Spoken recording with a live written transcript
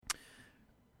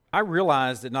I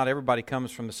realize that not everybody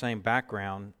comes from the same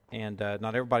background, and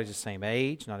not everybody's the same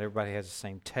age, not everybody has the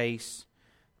same tastes,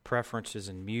 preferences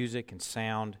in music and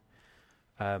sound.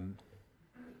 I'll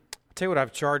tell you what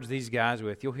I've charged these guys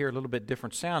with. You'll hear a little bit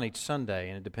different sound each Sunday,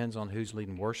 and it depends on who's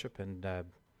leading worship and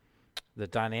the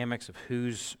dynamics of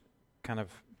who's kind of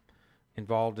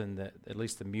involved in at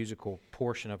least the musical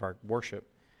portion of our worship.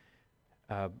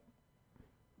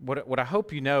 What I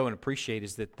hope you know and appreciate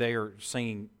is that they are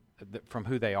singing from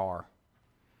who they are.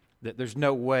 That there's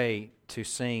no way to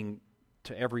sing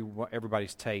to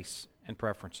everybody's tastes and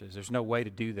preferences. There's no way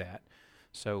to do that.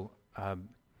 So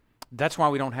that's why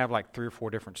we don't have like 3 or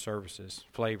 4 different services,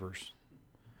 flavors.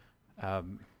 I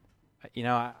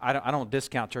don't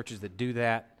discount churches that do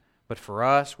that, but for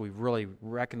us, we've really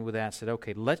reckoned with that and said,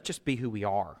 okay, let's just be who we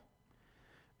are.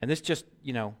 And this just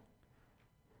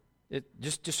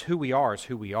who we are is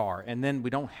who we are. And then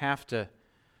we don't have to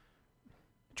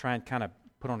try and kind of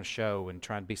put on a show and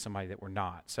try and be somebody that we're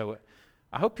not. So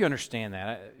I hope you understand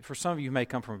that. For some of you who may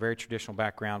come from a very traditional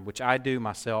background, which I do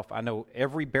myself, I know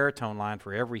every baritone line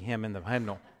for every hymn in the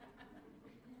hymnal.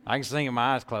 I can sing with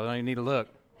my eyes closed. I don't even need to look.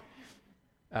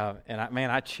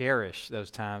 I cherish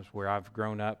those times where I've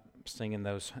grown up singing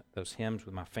those hymns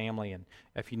with my family. And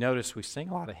if you notice, we sing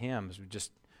a lot of hymns. We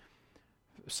just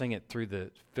sing it through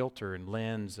the filter and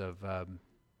lens of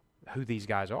who these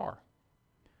guys are.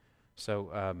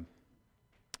 So,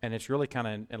 and it's really kind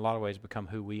of, in a lot of ways, become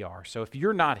who we are. So if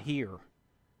you're not here,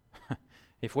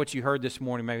 if what you heard this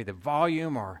morning, maybe the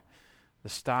volume or the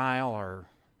style or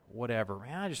whatever,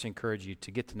 man, I just encourage you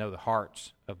to get to know the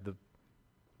hearts of the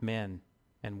men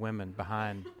and women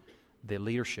behind the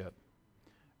leadership.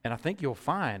 And I think you'll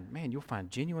find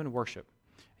genuine worship.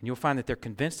 And you'll find that they're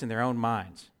convinced in their own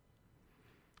minds.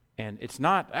 And it's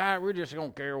not, we just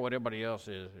don't care what everybody else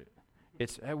is.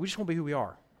 It's, we just want to be who we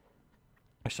are.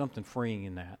 There's something freeing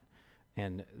in that.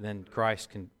 And then Christ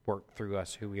can work through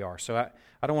us who we are. So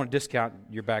I don't want to discount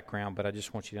your background, but I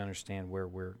just want you to understand where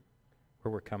we're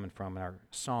coming from in our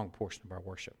song portion of our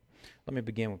worship. Let me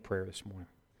begin with prayer this morning.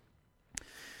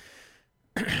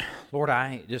 Lord,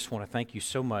 I just want to thank you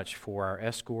so much for our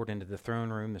escort into the throne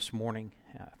room this morning.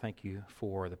 Thank you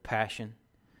for the passion.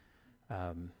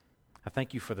 I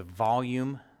thank you for the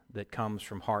volume that comes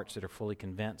from hearts that are fully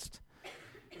convinced.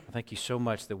 I thank you so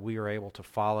much that we are able to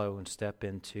follow and step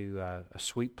into a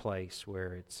sweet place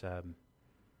where it's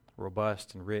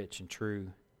robust and rich and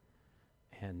true.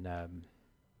 And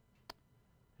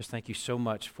just thank you so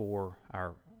much for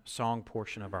our song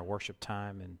portion of our worship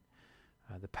time and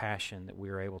the passion that we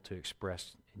are able to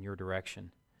express in your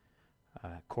direction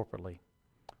corporately.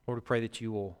 Lord, we pray that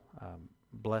you will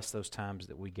bless those times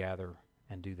that we gather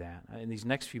and do that. In these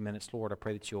next few minutes, Lord, I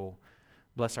pray that you'll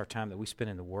bless our time that we spend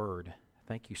in the Word.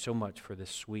 Thank you so much for this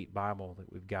sweet Bible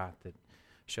that we've got that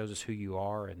shows us who you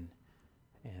are and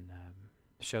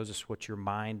shows us what your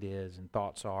mind is and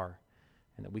thoughts are,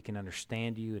 and that we can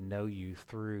understand you and know you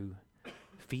through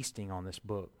feasting on this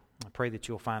book. I pray that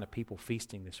you'll find a people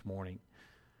feasting this morning.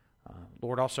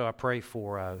 Lord, also I pray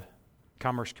for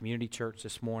Commerce Community Church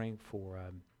this morning, for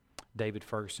David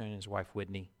Ferguson and his wife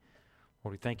Whitney.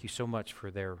 Lord, we thank you so much for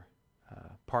their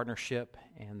partnership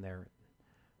and their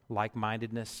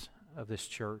like-mindedness of this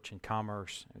church and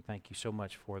Commerce. And thank you so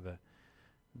much for the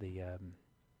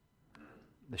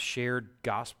shared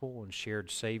gospel and shared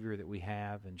Savior that we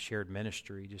have and shared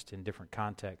ministry just in different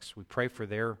contexts. We pray for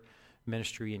their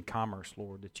ministry in Commerce,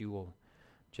 Lord, that you will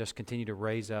just continue to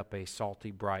raise up a salty,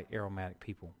 bright, aromatic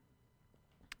people,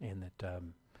 and that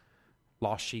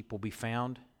lost sheep will be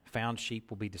found sheep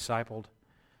will be discipled,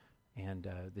 and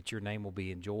that your name will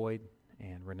be enjoyed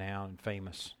and renowned and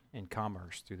famous in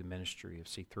Commerce through the ministry of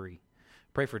C3.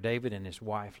 Pray for David and his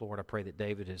wife, Lord. I pray that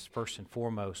David is first and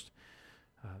foremost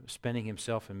spending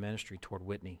himself in ministry toward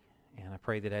Whitney, and I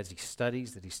pray that as he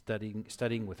studies, that he's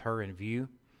studying with her in view,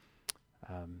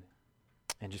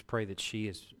 and just pray that she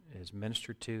is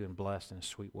ministered to and blessed in a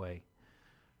sweet way,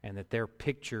 and that their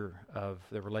picture of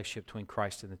the relationship between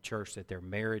Christ and the church, that their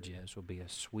marriage will be a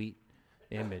sweet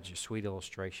image, a sweet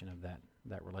illustration of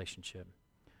that relationship.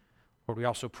 Lord, we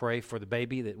also pray for the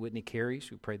baby that Whitney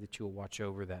carries. We pray that you'll watch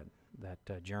over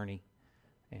that journey,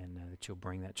 and that you'll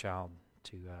bring that child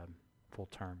to full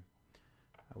term.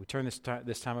 We turn this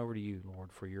time over to you,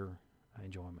 Lord, for your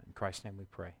enjoyment. In Christ's name we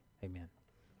pray. Amen.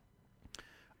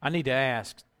 I need to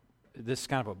ask, this is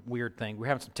kind of a weird thing. We're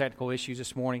having some technical issues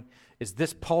this morning. Is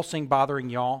this pulsing bothering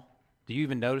y'all? Do you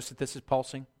even notice that this is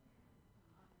pulsing?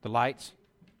 The lights?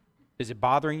 Is it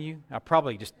bothering you? I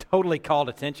probably just totally called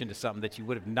attention to something that you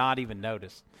would have not even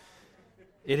noticed.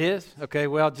 It is? Okay,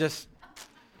 well, just,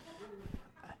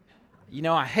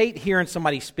 I hate hearing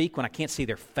somebody speak when I can't see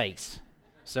their face.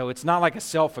 So it's not like a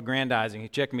self-aggrandizing.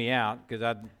 Check me out,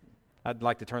 because I'd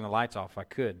like to turn the lights off if I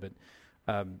could, but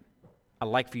I'd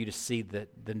like for you to see the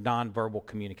nonverbal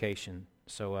communication.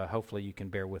 So hopefully you can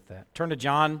bear with that. Turn to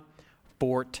John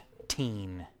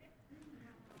 14.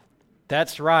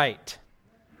 That's right.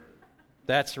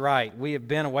 That's right. We have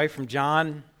been away from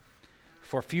John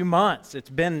for a few months. It's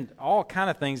been all kind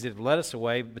of things that have led us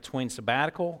away between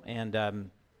sabbatical and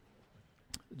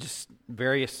just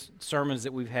various sermons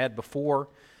that we've had before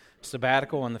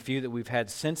sabbatical and the few that we've had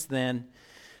since then.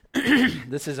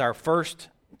 This is our first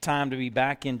time to be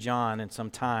back in John in some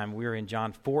time. We're in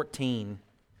John 14.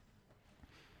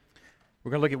 We're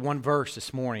going to look at one verse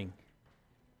this morning.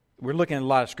 We're looking at a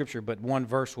lot of Scripture, but one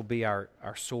verse will be our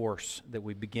source that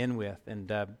we begin with.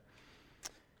 And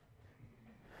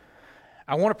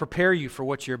I want to prepare you for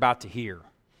what you're about to hear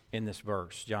in this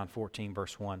verse, John 14,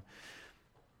 verse 1.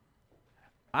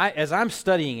 As I'm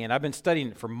studying it, I've been studying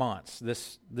it for months,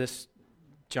 this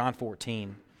John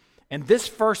 14. And this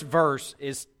first verse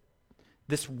is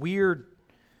this weird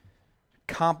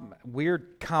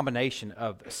combination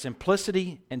of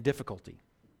simplicity and difficulty.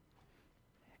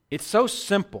 It's so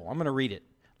simple. I'm going to read it.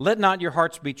 Let not your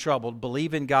hearts be troubled.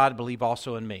 Believe in God, believe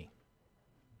also in me.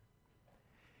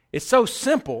 It's so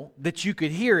simple that you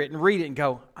could hear it and read it and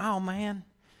go, oh man,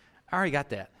 I already got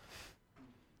that.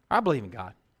 I believe in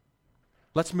God.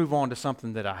 Let's move on to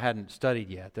something that I hadn't studied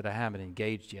yet, that I haven't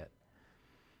engaged yet.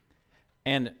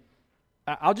 And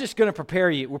I'm just going to prepare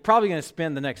you. We're probably going to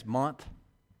spend the next month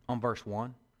on verse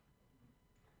 1,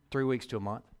 3 weeks to a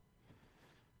month.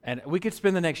 And we could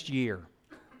spend the next year.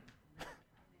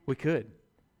 We could.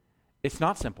 It's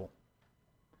not simple.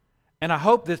 And I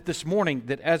hope that this morning,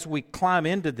 that as we climb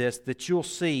into this, that you'll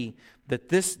see that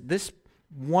this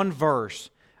one verse,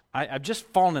 I've just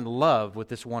fallen in love with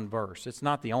this one verse. It's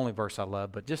not the only verse I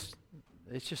love, but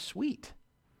it's just sweet.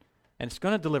 And it's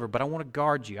going to deliver, but I want to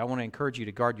guard you. I want to encourage you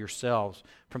to guard yourselves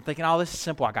from thinking, oh, this is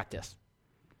simple, I got this.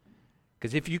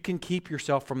 Because if you can keep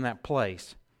yourself from that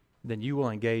place, then you will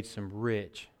engage some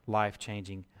rich,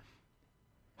 life-changing,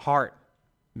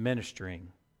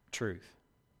 heart-ministering truth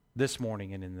this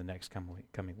morning and in the next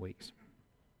coming weeks.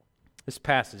 This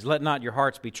passage, let not your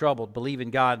hearts be troubled. Believe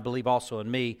in God, believe also in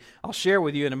me. I'll share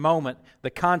with you in a moment the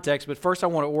context, but first I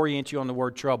want to orient you on the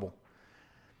word trouble.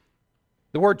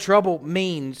 The word trouble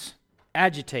means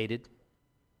agitated.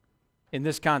 In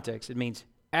this context, it means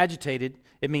agitated.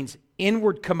 It means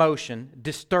inward commotion,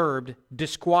 disturbed,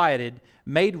 disquieted,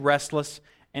 made restless,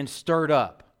 and stirred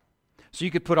up. So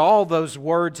you could put all those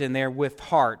words in there with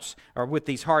hearts, or with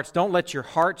these hearts. Don't let your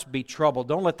hearts be troubled.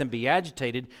 Don't let them be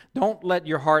agitated. Don't let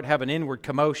your heart have an inward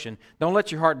commotion. Don't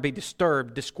let your heart be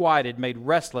disturbed, disquieted, made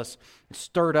restless,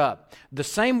 stirred up. The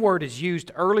same word is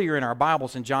used earlier in our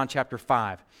Bibles in John chapter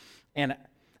 5. And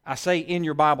I say in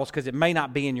your Bibles because it may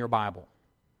not be in your Bible.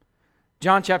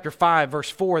 John chapter 5, verse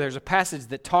 4, there's a passage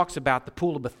that talks about the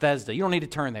pool of Bethesda. You don't need to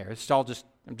turn there. I'm just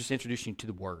introducing you to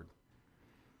the word.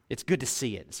 It's good to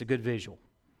see it. It's a good visual.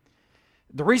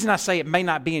 The reason I say it may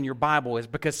not be in your Bible is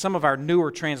because some of our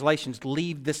newer translations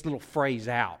leave this little phrase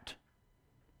out.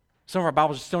 Some of our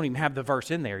Bibles just don't even have the verse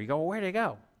in there. You go, well, where'd it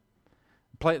go?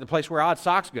 The place where odd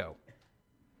socks go.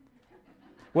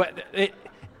 Well, it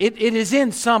is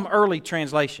in some early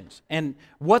translations. And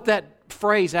what that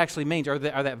phrase actually means, or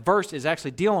that verse is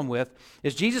actually dealing with,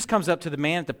 is Jesus comes up to the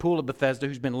man at the pool of Bethesda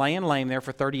who's been laying lame there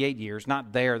for 38 years.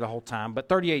 Not there the whole time, but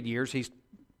 38 years. He's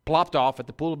plopped off at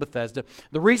the pool of Bethesda.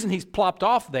 The reason he's plopped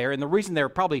off there, and the reason there are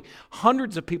probably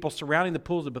hundreds of people surrounding the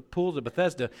pools of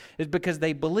Bethesda, is because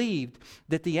they believed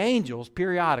that the angels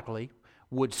periodically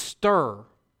would stir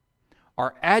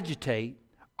or agitate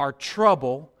or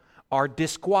trouble or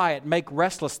disquiet, make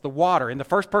restless the water. And the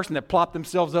first person that plopped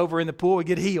themselves over in the pool would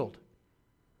get healed.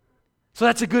 So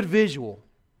that's a good visual.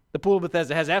 The pool of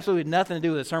Bethesda has absolutely nothing to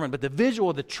do with the sermon, but the visual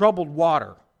of the troubled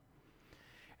water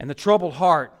and the troubled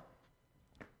heart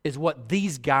is what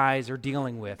these guys are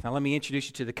dealing with. Now let me introduce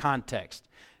you to the context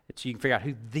so you can figure out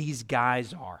who these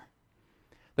guys are.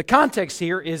 The context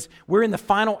here is we're in the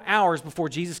final hours before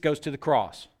Jesus goes to the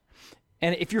cross.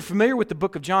 And if you're familiar with the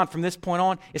book of John from this point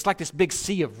on, it's like this big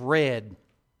sea of red.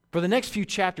 For the next few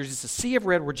chapters, it's a sea of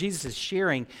red where Jesus is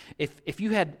sharing, if you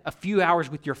had a few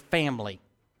hours with your family,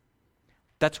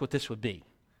 that's what this would be.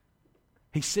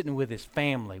 He's sitting with his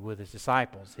family, with his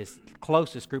disciples, his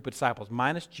closest group of disciples,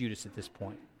 minus Judas at this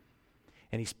point.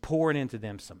 And he's pouring into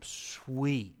them some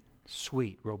sweet,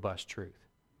 sweet, robust truth.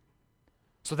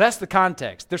 So that's the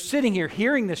context. They're sitting here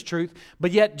hearing this truth,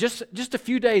 but yet just a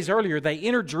few days earlier, they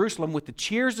entered Jerusalem with the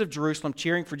cheers of Jerusalem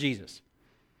cheering for Jesus.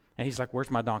 And he's like,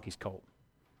 where's my donkey's colt?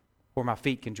 where my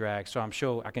feet can drag,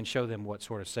 so I can show them what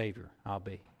sort of Savior I'll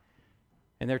be.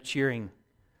 And they're cheering,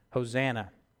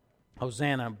 Hosanna,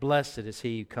 Hosanna, blessed is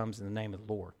he who comes in the name of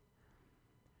the Lord.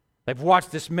 They've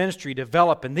watched this ministry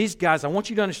develop, and these guys, I want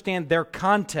you to understand their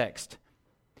context.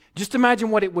 Just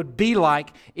imagine what it would be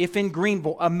like if in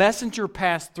Greenville a messenger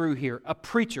passed through here, a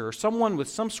preacher or someone with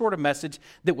some sort of message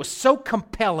that was so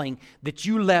compelling that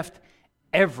you left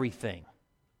everything.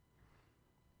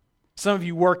 Some of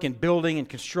you work in building and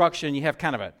construction. You have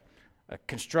kind of a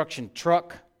construction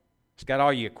truck. It's got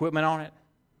all your equipment on it.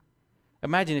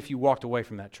 Imagine if you walked away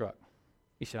from that truck.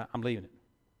 You said, I'm leaving it.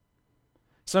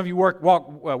 Some of you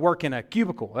work in a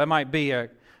cubicle. That might be a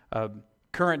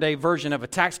current day version of a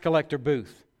tax collector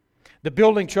booth. The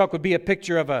building truck would be a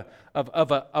picture of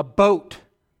a boat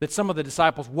that some of the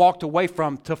disciples walked away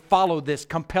from to follow this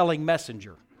compelling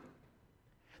messenger.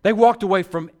 They walked away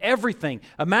from everything.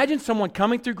 Imagine someone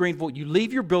coming through Greenville. You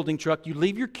leave your building truck, you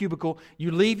leave your cubicle, you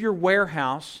leave your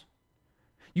warehouse,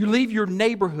 you leave your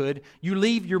neighborhood, you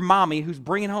leave your mommy who's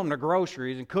bringing home the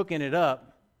groceries and cooking it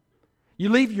up. You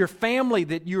leave your family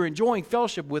that you're enjoying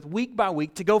fellowship with week by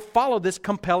week to go follow this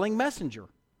compelling messenger.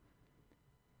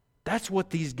 That's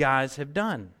what these guys have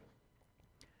done.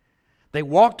 They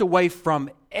walked away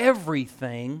from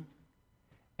everything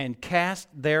and cast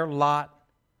their lot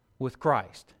with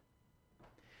Christ.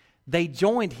 They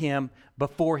joined him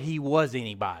before he was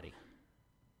anybody.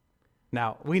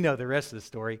 Now, we know the rest of the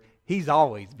story. He's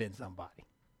always been somebody,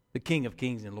 the King of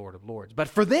Kings and Lord of Lords. But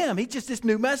for them, he's just this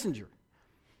new messenger.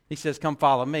 He says, come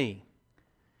follow me.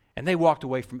 And they walked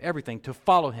away from everything to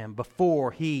follow him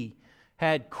before he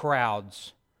had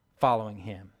crowds following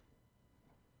him.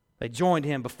 They joined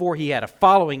him before he had a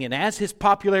following, and as his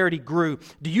popularity grew,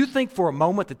 do you think for a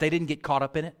moment that they didn't get caught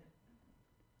up in it?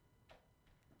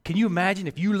 Can you imagine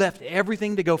if you left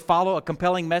everything to go follow a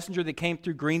compelling messenger that came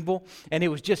through Greenville, and it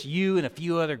was just you and a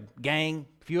few other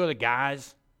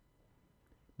guys,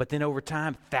 but then over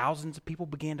time, thousands of people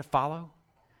began to follow?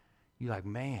 You're like,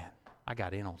 man, I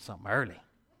got in on something early.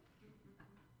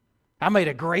 I made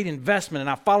a great investment, and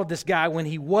I followed this guy when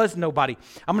he was nobody.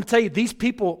 I'm going to tell you, these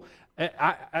people,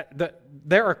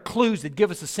 there are clues that give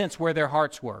us a sense where their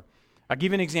hearts were. I'll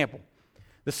give you an example.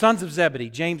 The sons of Zebedee,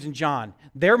 James and John,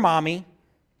 their mommy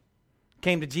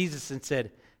came to Jesus and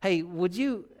said, hey, would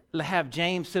you have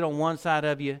James sit on one side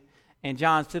of you and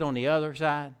John sit on the other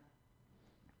side?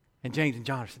 And James and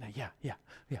John are saying, yeah,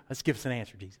 let's give us an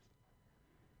answer, Jesus.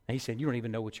 And he said, you don't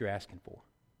even know what you're asking for.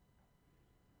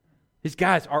 These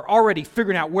guys are already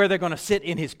figuring out where they're going to sit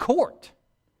in his court.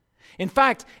 In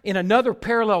fact, in another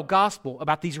parallel gospel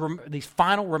about these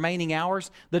final remaining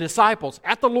hours, the disciples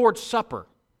at the Lord's Supper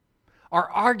are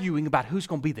arguing about who's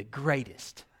going to be the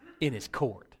greatest in his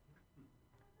court.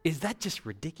 Is that just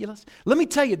ridiculous? Let me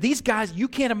tell you, these guys, you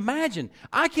can't imagine.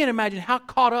 I can't imagine how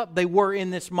caught up they were in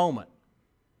this moment.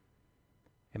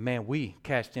 And man, we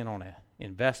cashed in on an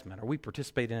investment, or we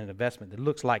participated in an investment that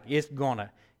looks like it's going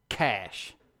to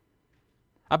cash.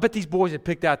 I bet these boys had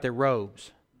picked out their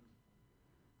robes.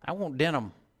 I want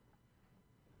denim.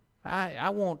 I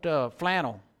want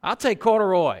flannel. I'll take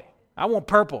corduroy. I want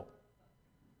purple.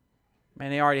 Man,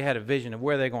 they already had a vision of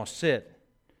where they're going to sit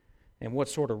and what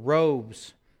sort of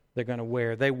robes they're going to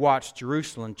wear. They watched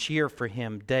Jerusalem cheer for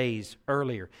him days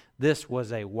earlier. This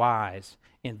was a wise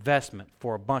investment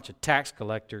for a bunch of tax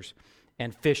collectors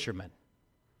and fishermen.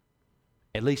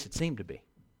 At least it seemed to be.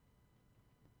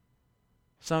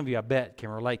 Some of you, I bet, can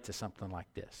relate to something like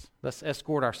this. Let's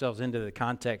escort ourselves into the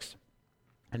context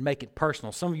and make it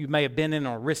personal. Some of you may have been in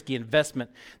on a risky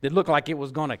investment that looked like it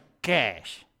was going to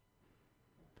cash.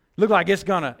 Looked like it's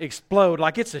going to explode,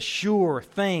 like it's a sure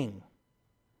thing.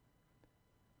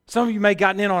 Some of you may have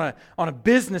gotten in on a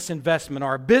business investment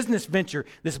or a business venture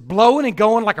that's blowing and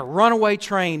going like a runaway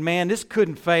train. Man, this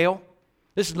couldn't fail.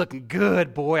 This is looking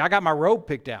good, boy. I got my robe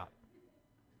picked out.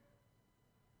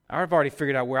 I've already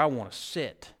figured out where I want to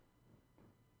sit.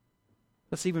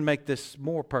 Let's even make this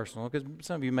more personal, because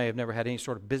some of you may have never had any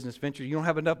sort of business venture. You don't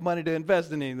have enough money to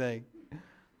invest in anything.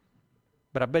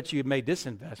 But I bet you have made this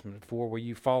investment before where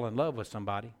you fall in love with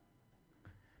somebody.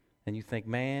 And you think,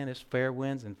 man, it's fair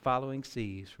winds and following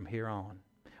seas from here on.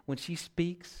 When she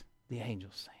speaks, the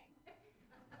angels sing.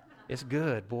 It's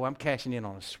good, boy. I'm cashing in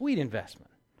on a sweet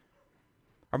investment.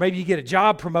 Or maybe you get a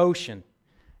job promotion.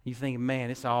 You think,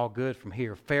 man, it's all good from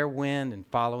here. Fair wind and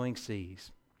following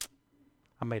seas.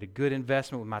 I made a good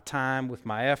investment with my time, with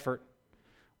my effort,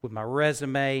 with my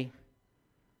resume.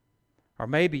 Or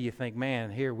maybe you think, man,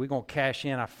 here, we're going to cash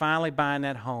in. I'm finally buying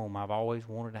that home I've always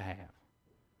wanted to have.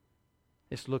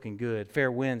 It's looking good.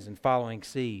 Fair winds and following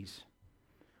seas.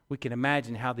 we can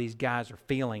imagine how these guys are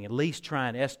feeling. At least try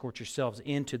and escort yourselves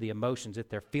into the emotions that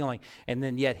they're feeling. And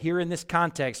then yet here in this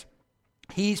context,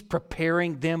 he's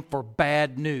preparing them for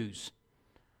bad news.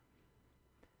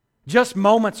 Just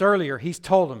moments earlier, he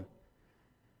told them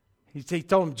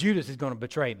Judas is going to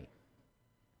betray me.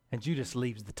 And Judas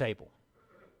leaves the table.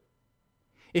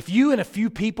 If you and a few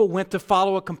people went to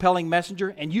follow a compelling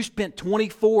messenger and you spent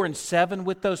 24/7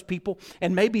 with those people,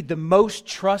 and maybe the most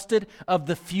trusted of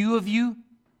the few of you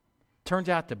turns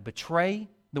out to betray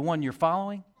the one you're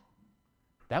following,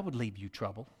 that would leave you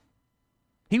troubled.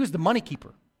 He was the money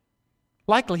keeper.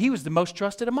 Likely he was the most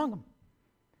trusted among them.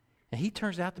 And he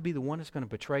turns out to be the one that's going to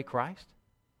betray Christ.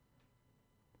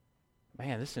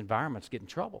 Man, this environment's getting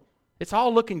trouble. It's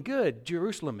all looking good.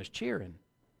 Jerusalem is cheering.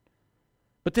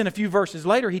 But then a few verses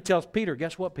later, he tells Peter,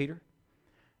 guess what, Peter?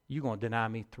 You're going to deny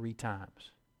me 3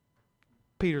 times.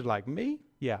 Peter's like, me?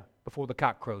 Yeah, before the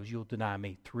cock crows, you'll deny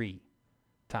me 3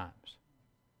 times.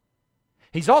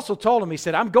 He's also told him, he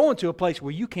said, I'm going to a place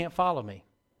where you can't follow me.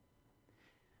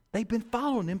 They've been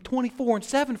following him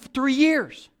 24/7 for 3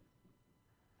 years.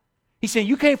 He's saying,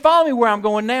 you can't follow me where I'm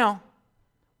going now.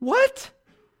 What?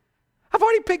 I've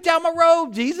already picked out my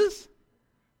robe, Jesus.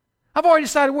 I've already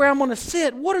decided where I'm going to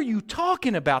sit. What are you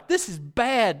talking about? This is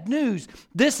bad news.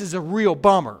 This is a real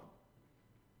bummer.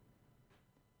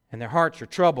 And their hearts are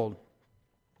troubled.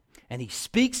 And he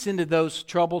speaks into those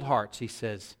troubled hearts. He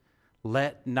says,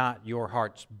 let not your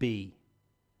hearts be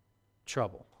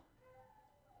troubled.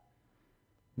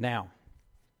 Now,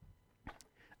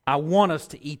 I want us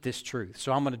to eat this truth,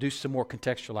 so I'm going to do some more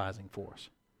contextualizing for us.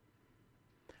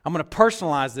 I'm going to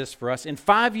personalize this for us. In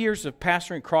 5 years of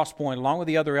pastoring Cross Point, along with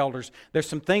the other elders, there's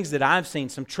some things that I've seen,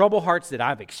 some troubled hearts that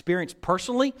I've experienced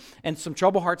personally, and some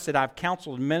troubled hearts that I've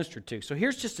counseled and ministered to. So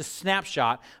here's just a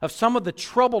snapshot of some of the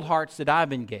troubled hearts that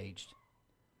I've engaged.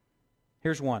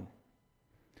 Here's one.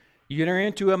 You enter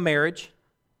into a marriage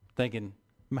thinking,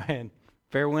 man,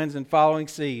 fair winds and following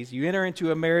seas. You enter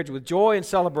into a marriage with joy and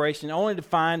celebration only to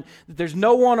find that there's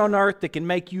no one on earth that can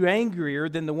make you angrier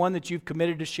than the one that you've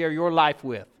committed to share your life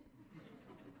with.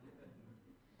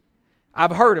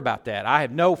 I've heard about that. I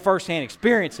have no firsthand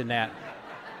experience in that.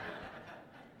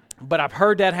 But I've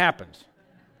heard that happens.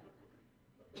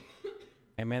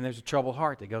 And man, there's a troubled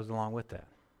heart that goes along with that.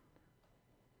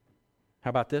 How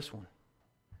about this one?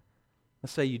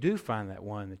 Let's say you do find that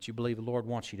one that you believe the Lord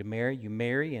wants you to marry. You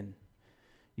marry and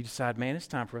you decide, man, it's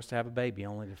time for us to have a baby,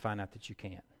 only to find out that you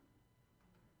can't.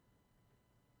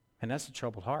 And that's a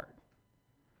troubled heart.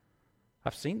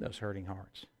 I've seen those hurting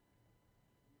hearts.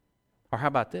 Or how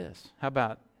about this? How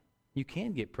about you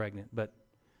can get pregnant, but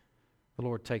the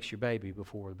Lord takes your baby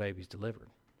before the baby's delivered?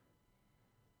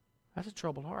 That's a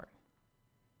troubled heart.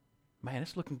 Man,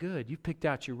 it's looking good. You've picked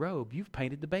out your robe. You've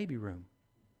painted the baby room.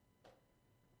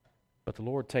 But the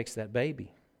Lord takes that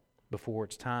baby before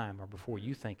it's time or before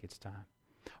you think it's time.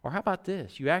 Or how about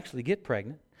this? You actually get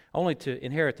pregnant only to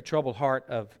inherit the troubled heart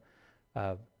of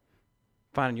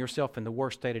finding yourself in the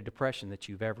worst state of depression that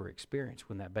you've ever experienced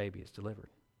when that baby is delivered.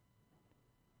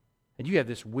 And you have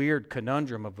this weird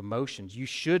conundrum of emotions. You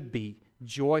should be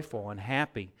joyful and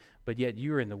happy, but yet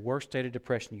you're in the worst state of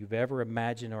depression you've ever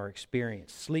imagined or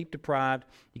experienced. Sleep deprived,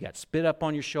 you got spit up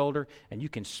on your shoulder, and you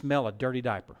can smell a dirty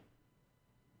diaper.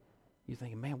 You're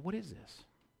thinking, man, what is this?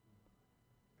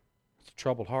 It's a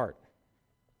troubled heart.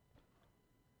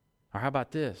 Or how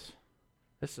about this?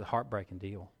 This is a heartbreaking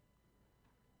deal.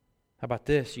 How about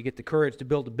this? You get the courage to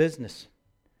build a business.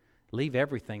 Leave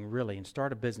everything, really, and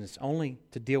start a business only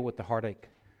to deal with the heartache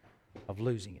of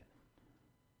losing it.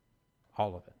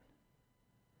 All of it.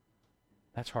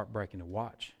 That's heartbreaking to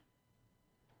watch.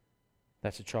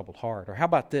 That's a troubled heart. Or how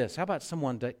about this? How about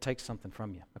someone that takes something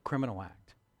from you? A criminal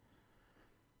act.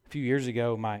 A few years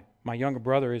ago, my younger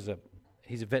brother he's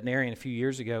a veterinarian. A few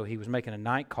years ago, he was making a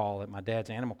night call at my dad's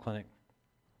animal clinic,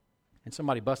 and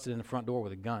somebody busted in the front door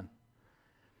with a gun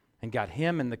and got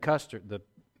him and the custard,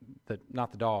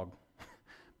 not the dog,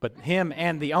 but him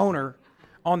and the owner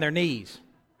on their knees.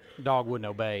 The dog wouldn't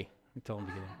obey. He told him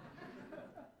to get in.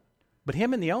 But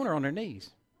him and the owner on their knees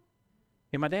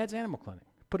in my dad's animal clinic,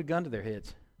 put a gun to their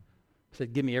heads,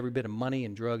 said, give me every bit of money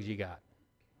and drugs you got.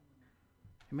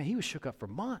 I mean, he was shook up for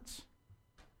months.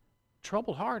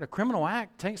 Troubled heart, a criminal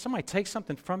act. Somebody takes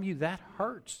something from you, that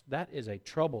hurts. That is a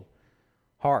troubled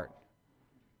heart.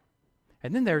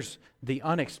 And then there's the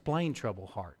unexplained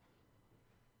troubled heart.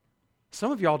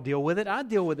 Some of y'all deal with it. I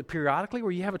deal with it periodically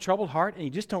where you have a troubled heart and you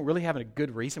just don't really have a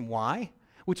good reason why,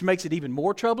 which makes it even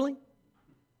more troubling.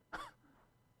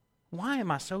 Why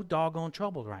am I so doggone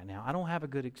troubled right now? I don't have a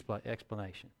good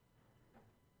explanation.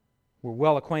 We're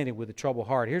well acquainted with the troubled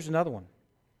heart. Here's another one.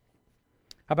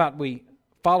 How about we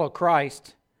follow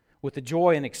Christ with the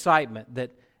joy and excitement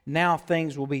that now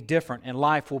things will be different and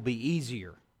life will be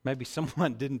easier. Maybe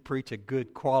someone didn't preach a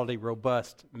good, quality,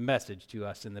 robust message to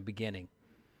us in the beginning.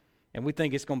 And we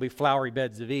think it's going to be flowery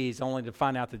beds of ease, only to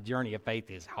find out the journey of faith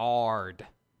is hard.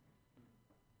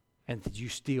 And that you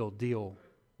still deal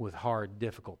with hard,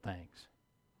 difficult things.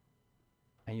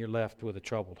 And you're left with a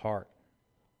troubled heart.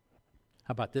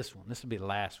 How about this one? This will be the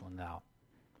last one that I'll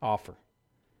offer.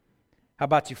 How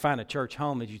about you find a church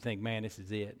home that you think, man, this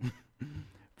is it.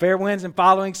 Fair winds and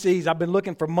following seas. I've been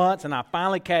looking for months and I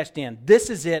finally cashed in. This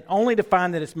is it, only to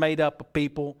find that it's made up of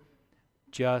people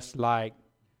just like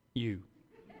you.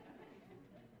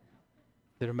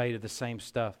 That are made of the same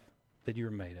stuff that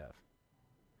you're made of.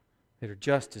 That are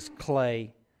just as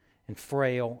clay and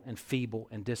frail and feeble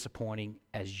and disappointing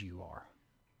as you are.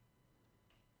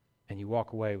 And you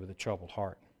walk away with a troubled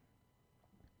heart.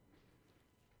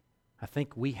 I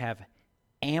think we have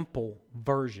ample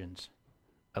versions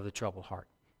of the troubled heart.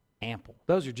 Ample.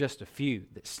 Those are just a few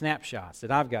snapshots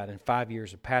that I've got in 5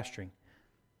 years of pastoring.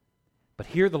 But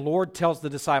here the Lord tells the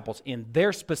disciples in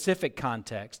their specific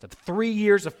context of 3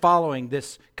 years of following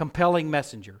this compelling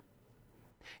messenger.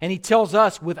 And He tells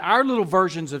us with our little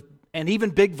versions of, and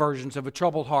even big versions of a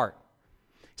troubled heart.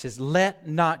 He says, let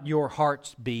not your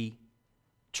hearts be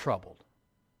troubled.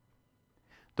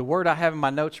 The word I have in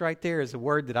my notes right there is a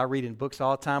word that I read in books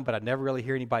all the time, but I never really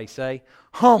hear anybody say.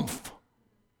 Humph.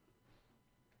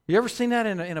 You ever seen that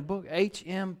in a book?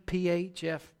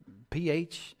 H-M-P-H-F-P-H-H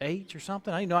or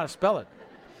something? I don't even know how to spell it.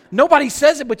 Nobody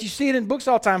says it, but you see it in books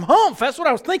all the time. Humph. That's what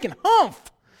I was thinking.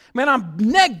 Humph. Man, I'm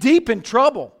neck deep in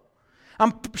trouble.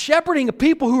 I'm shepherding a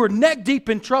people who are neck deep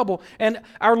in trouble. And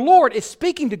our Lord is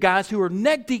speaking to guys who are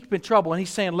neck deep in trouble. And He's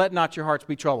saying, let not your hearts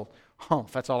be troubled.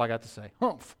 Humph. That's all I got to say.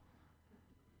 Humph.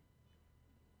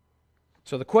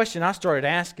 So the question I started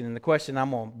asking, and the question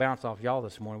I'm going to bounce off y'all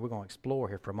this morning, we're going to explore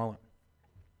here for a moment,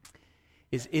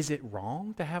 is it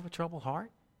wrong to have a troubled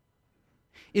heart?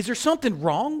 Is there something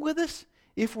wrong with us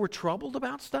if we're troubled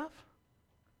about stuff?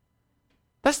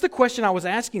 That's the question I was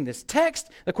asking this text,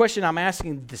 the question I'm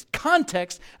asking this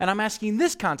context, and I'm asking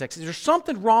this context. Is there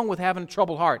something wrong with having a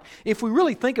troubled heart? If we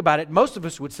really think about it, most of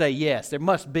us would say yes, there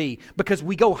must be, because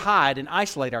we go hide and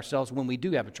isolate ourselves when we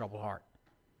do have a troubled heart.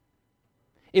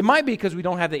 It might be because we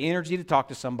don't have the energy to talk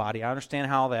to somebody. I understand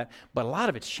how that, but a lot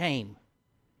of it's shame.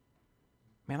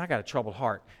 Man, I got a troubled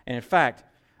heart. And in fact,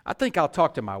 I think I'll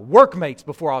talk to my workmates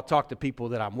before I'll talk to people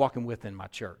that I'm walking with in my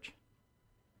church.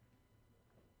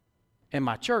 And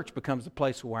my church becomes the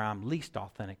place where I'm least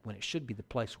authentic when it should be the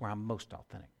place where I'm most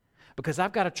authentic. Because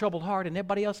I've got a troubled heart and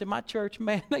everybody else in my church,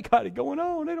 man, they got it going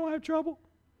on. They don't have trouble.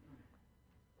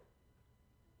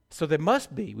 So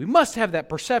we must have that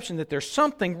perception that there's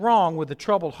something wrong with a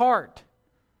troubled heart.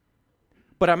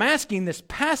 But I'm asking this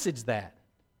passage that.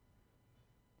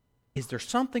 Is there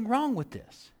something wrong with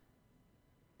this?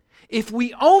 If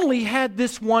we only had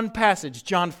this one passage,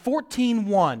 John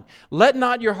 14:1, let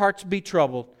not your hearts be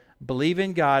troubled, believe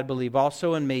in God, believe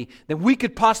also in me, then we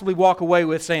could possibly walk away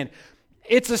with saying,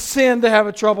 it's a sin to have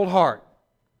a troubled heart.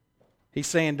 He's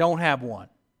saying don't have one.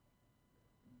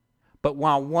 But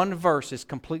while one verse is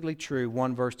completely true,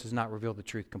 one verse does not reveal the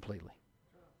truth completely.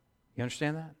 You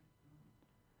understand that?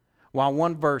 While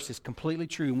one verse is completely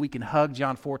true and we can hug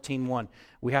John 14:1,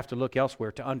 we have to look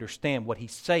elsewhere to understand what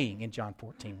He's saying in John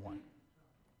 14:1.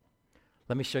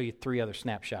 Let me show you 3 other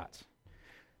snapshots.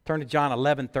 Turn to John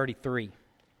 11:33.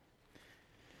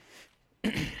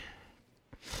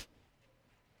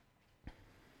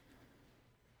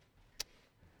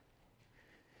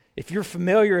 If you're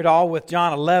familiar at all with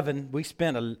John 11, we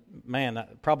spent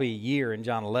probably a year in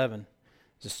John 11.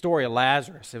 It's the story of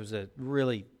Lazarus. It was a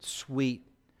really sweet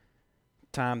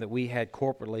time that we had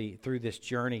corporately through this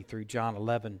journey through John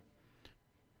 11.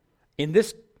 In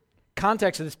this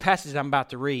context of this passage I'm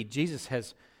about to read, he's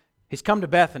come to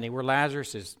Bethany where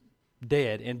Lazarus is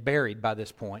dead and buried by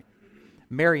this point.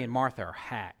 Mary and Martha are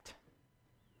hacked.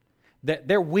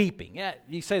 They're weeping. Yeah,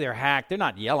 you say they're hacked. They're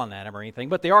not yelling at him or anything,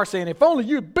 but they are saying, if only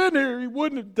you had been here, he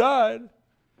wouldn't have died.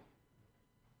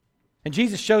 And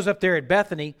Jesus shows up there at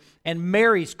Bethany, and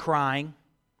Mary's crying.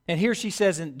 And here she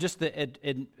says,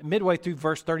 in midway through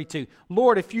verse 32,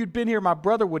 Lord, if you'd been here, my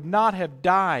brother would not have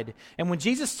died. And when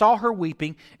Jesus saw her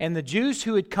weeping, and the Jews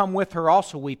who had come with her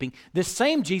also weeping, this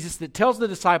same Jesus that tells the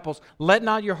disciples, let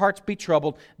not your hearts be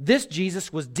troubled, this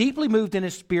Jesus was deeply moved in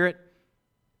His spirit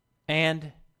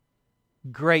and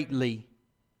greatly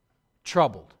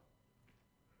troubled.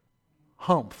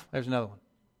 Humph. There's another one.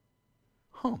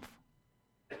 Humph.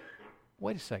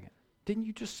 Wait a second. Didn't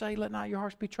you just say, let not your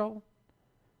hearts be troubled?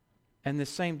 And this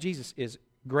same Jesus is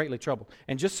Greatly troubled.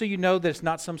 And just so you know that it's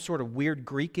not some sort of weird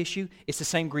Greek issue, it's the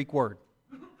same Greek word.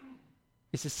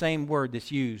 It's the same word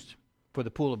that's used for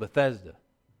the pool of Bethesda.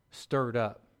 Stirred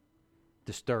up,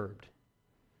 disturbed,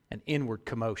 an inward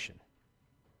commotion.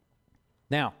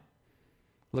 Now,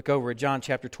 look over at John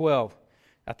chapter 12.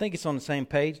 I think it's on the same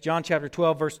page. John chapter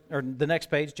 12, or the next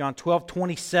page, John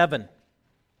 12:27.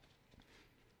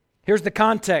 Here's the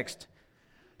context.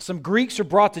 Some Greeks are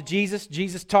brought to Jesus.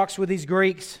 Jesus talks with these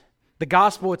Greeks. The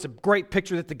gospel, it's a great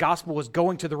picture that the gospel is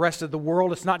going to the rest of the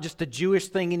world. It's not just a Jewish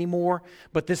thing anymore,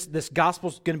 but this gospel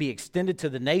is going to be extended to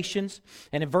the nations.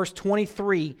 And in verse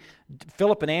 23,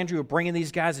 Philip and Andrew are bringing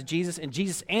these guys to Jesus, and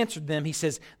Jesus answered them. He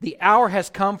says, the hour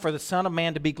has come for the Son of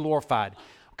Man to be glorified.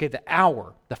 Okay, the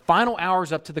hour, the final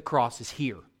hours up to the cross is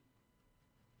here.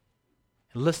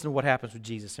 And listen to what happens with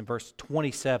Jesus. In verse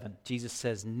 27, Jesus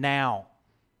says, now,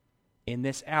 in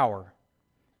this hour,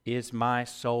 is my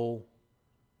soul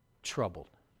troubled.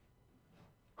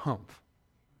 Humph.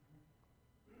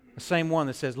 The same one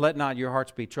that says, let not your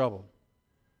hearts be troubled,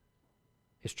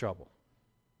 is troubled.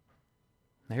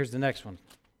 Now here's the next one.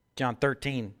 John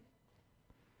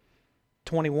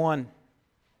 13:21.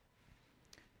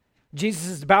 Jesus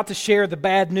is about to share the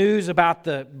bad news about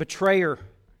the betrayer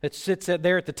that sits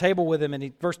there at the table with him.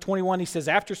 And verse 21, he says,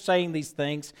 after saying these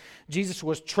things, Jesus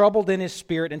was troubled in his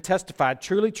spirit and testified,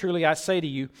 truly, truly, I say to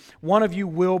you, one of you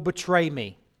will betray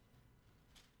me.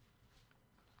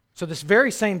 So this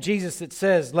very same Jesus that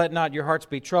says, let not your hearts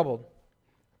be troubled,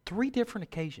 3 different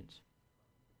occasions,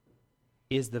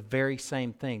 is the very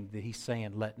same thing that he's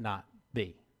saying, let not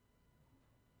be.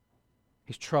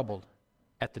 He's troubled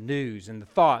at the news and the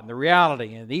thought and the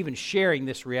reality, and even sharing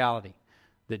this reality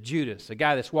that Judas, a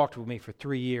guy that's walked with me for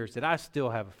 3 years, that I still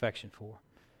have affection for,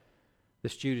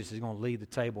 this Judas is going to leave the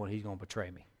table and he's going to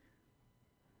betray me.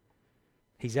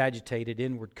 He's agitated,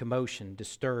 inward commotion,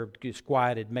 disturbed,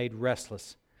 disquieted, made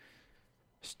restless,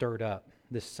 stirred up.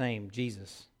 This same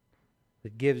Jesus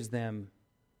that gives them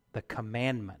the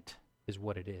commandment is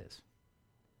what it is.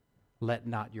 Let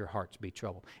not your hearts be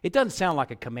troubled. It doesn't sound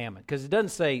like a commandment because it doesn't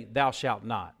say thou shalt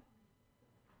not.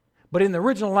 But in the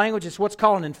original language, it's what's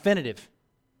called an infinitive.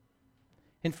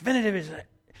 Infinitive is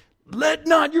let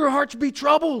not your hearts be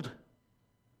troubled.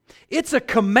 It's a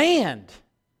command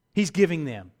he's giving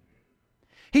them.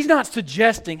 He's not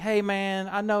suggesting, hey man,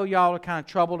 I know y'all are kind of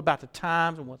troubled about the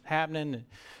times and what's happening. And,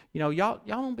 y'all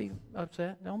don't be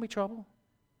upset. Don't be troubled.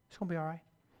 It's going to be all right.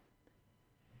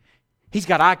 He's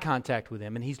got eye contact with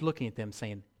them and he's looking at them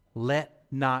saying, let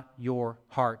not your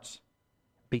hearts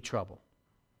be troubled.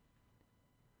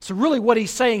 So really what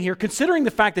he's saying here, considering the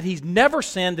fact that he's never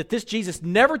sinned, that this Jesus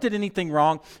never did anything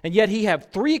wrong, and yet he have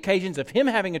 3 occasions of him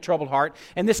having a troubled heart,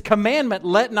 and this commandment,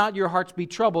 let not your hearts be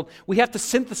troubled, we have to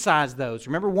synthesize those.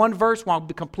 Remember one verse, while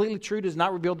completely true, does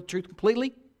not reveal the truth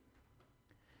completely?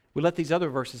 We let these other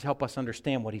verses help us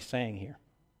understand what he's saying here.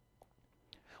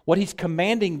 What he's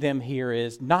commanding them here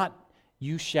is not,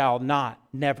 you shall not,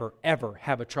 never, ever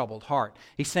have a troubled heart.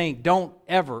 He's saying don't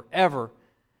ever, ever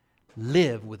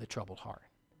live with a troubled heart.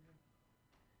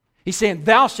 He's saying,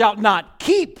 thou shalt not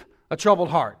keep a troubled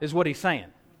heart, is what he's saying.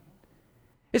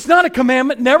 It's not a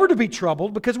commandment never to be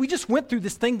troubled because we just went through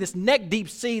this thing, this neck-deep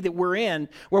sea that we're in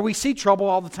where we see trouble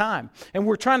all the time. And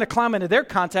we're trying to climb into their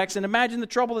context and imagine the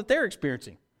trouble that they're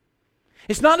experiencing.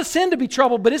 It's not a sin to be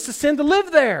troubled, but it's a sin to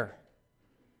live there.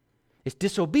 It's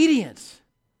disobedience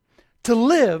to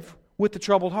live with the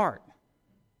troubled heart.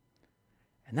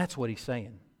 And that's what he's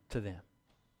saying to them.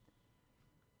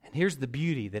 And here's the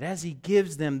beauty, that as he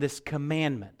gives them this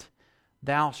commandment,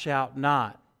 thou shalt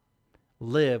not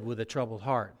live with a troubled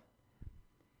heart,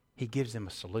 he gives them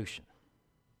a solution.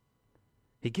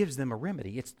 He gives them a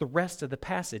remedy. It's the rest of the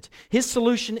passage. His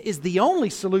solution is the only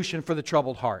solution for the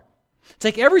troubled heart.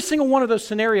 Take every single one of those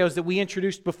scenarios that we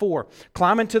introduced before.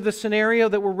 Climb into the scenario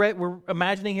that we're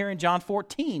imagining here in John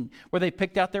 14, where they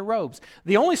picked out their robes.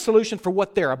 The only solution for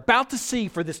what they're about to see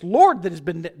for this Lord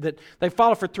that they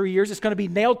followed for 3 years is going to be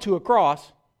nailed to a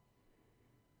cross,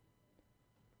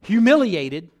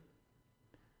 humiliated,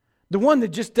 the one that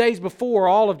just days before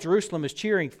all of Jerusalem is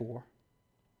cheering for.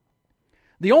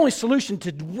 The only solution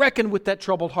to reckon with that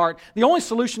troubled heart, the only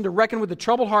solution to reckon with the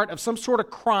troubled heart of some sort of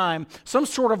crime, some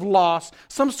sort of loss,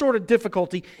 some sort of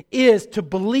difficulty, is to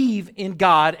believe in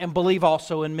God and believe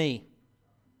also in me.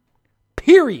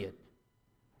 Period.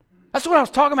 That's what I was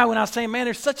talking about when I was saying, man,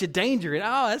 there's such a danger. And,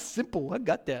 that's simple. I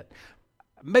got that.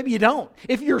 Maybe you don't.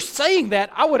 If you're saying that,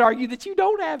 I would argue that you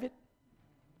don't have it.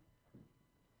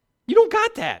 You don't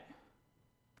got that.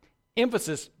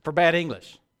 Emphasis for bad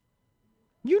English.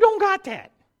 You don't got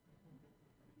that.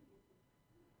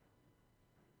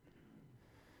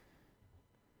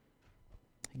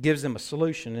 gives them a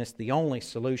solution, and it's the only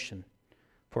solution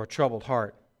for a troubled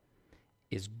heart,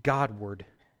 is Godward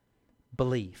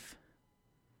belief.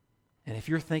 And if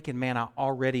you're thinking, man, I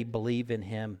already believe in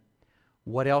Him,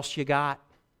 what else you got?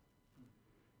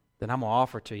 Then I'm going to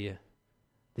offer to you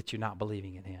that you're not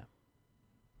believing in Him.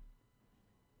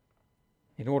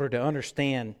 In order to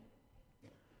understand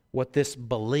what this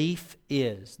belief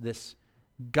is, this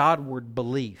Godward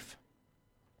belief,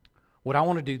 what I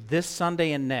want to do this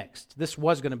Sunday and next, this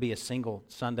was going to be a single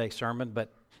Sunday sermon,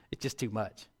 but it's just too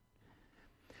much.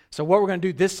 So what we're going to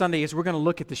do this Sunday is we're going to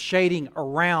look at the shading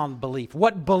around belief.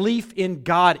 What belief in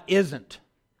God isn't.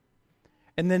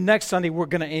 And then next Sunday we're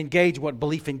going to engage what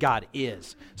belief in God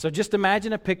is. So just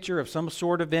imagine a picture of some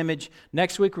sort of image.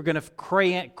 Next week we're going to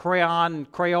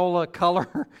Crayola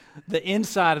color the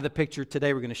inside of the picture.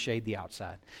 Today we're going to shade the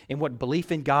outside. And what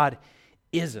belief in God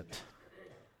isn't.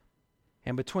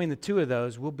 And between the two of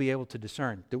those, we'll be able to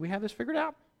discern. Do we have this figured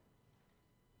out?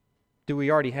 Do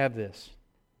we already have this?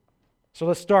 So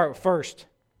let's start first.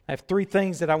 I have 3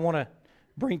 things that I want to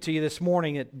bring to you this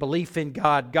morning that belief in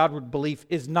God, Godward belief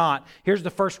is not. Here's the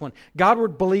first one.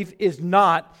 Godward belief is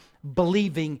not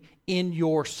believing in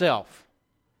yourself.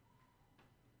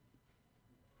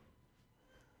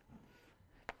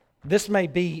 This may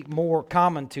be more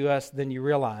common to us than you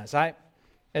realize.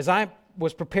 As I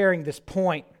was preparing this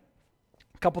point,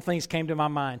 a couple things came to my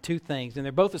mind, 2 things, and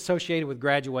they're both associated with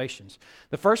graduations.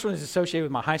 The first one is associated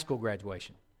with my high school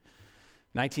graduation.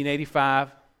 1985,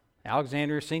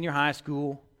 Alexandria Senior High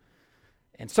School,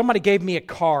 and somebody gave me a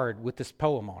card with this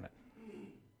poem on it.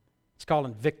 It's called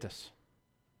Invictus.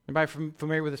 Anybody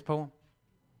familiar with this poem?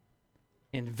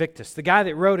 Invictus. The guy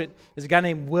that wrote it is a guy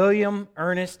named William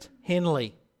Ernest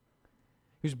Henley.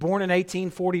 He was born in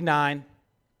 1849,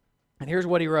 and here's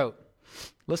what he wrote.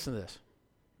 Listen to this.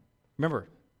 Remember,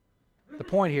 the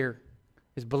point here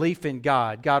is belief in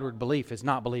God. Godward belief is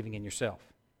not believing in yourself.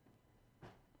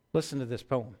 Listen to this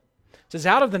poem. It says,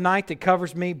 out of the night that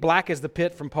covers me, black as the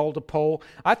pit from pole to pole,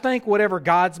 I thank whatever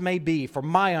gods may be for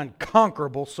my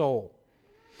unconquerable soul.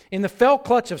 In the fell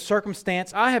clutch of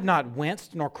circumstance, I have not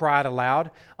winced nor cried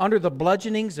aloud. Under the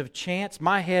bludgeonings of chance,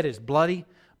 my head is bloody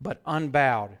but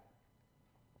unbowed.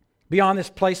 Beyond this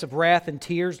place of wrath and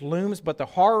tears looms but the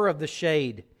horror of the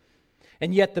shade.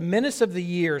 And yet the menace of the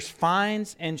years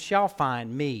finds and shall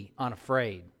find me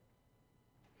unafraid.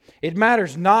 It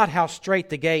matters not how straight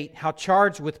the gate, how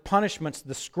charged with punishments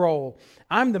the scroll.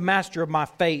 I'm the master of my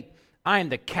fate. I am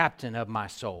the captain of my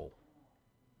soul.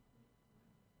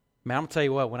 Man, I'm going to tell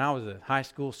you what, when I was a high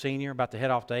school senior, about to head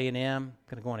off to A&M,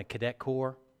 going to go in a cadet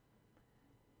corps,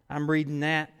 I'm reading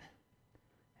that,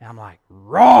 and I'm like,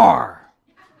 roar!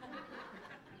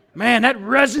 Man, that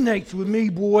resonates with me,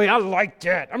 boy. I like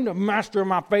that. I'm the master of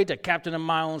my fate, the captain of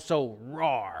my own soul.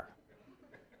 Roar.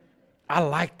 I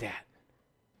like that.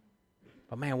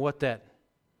 But man, what that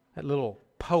little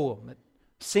poem, that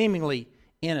seemingly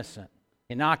innocent,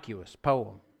 innocuous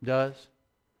poem does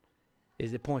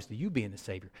is it points to you being the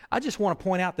Savior. I just want to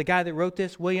point out the guy that wrote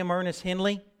this, William Ernest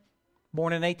Henley,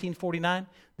 born in 1849,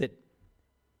 that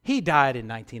he died in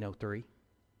 1903. I'm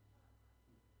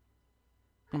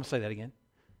going to say that again.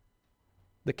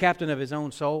 The captain of his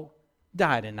own soul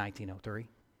died in 1903.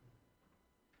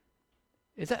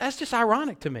 That's just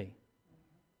ironic to me.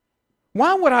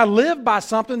 Why would I live by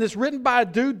something that's written by a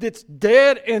dude that's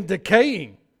dead and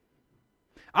decaying?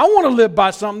 I want to live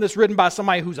by something that's written by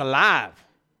somebody who's alive,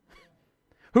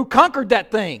 who conquered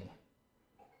that thing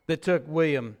that took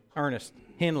William Ernest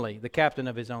Henley, the captain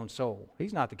of his own soul.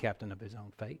 He's not the captain of his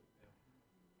own fate.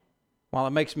 While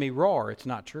it makes me roar, it's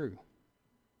not true.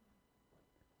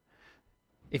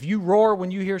 If you roar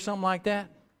when you hear something like that,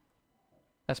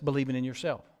 that's believing in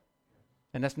yourself.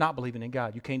 And that's not believing in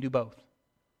God. You can't do both.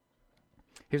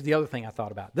 Here's the other thing I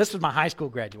thought about. This was my high school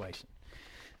graduation.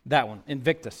 That one,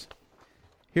 Invictus.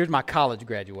 Here's my college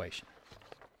graduation.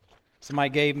 Somebody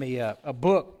gave me a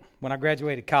book when I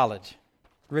graduated college,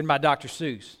 written by Dr.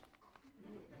 Seuss.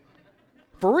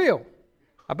 For real.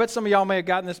 I bet some of y'all may have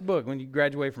gotten this book when you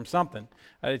graduate from something.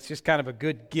 It's just kind of a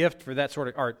good gift for that sort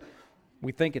of art.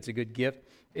 We think it's a good gift.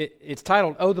 It's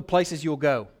titled, Oh, the Places You'll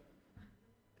Go.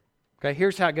 Okay,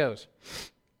 here's how it goes.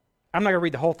 I'm not going to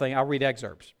read the whole thing. I'll read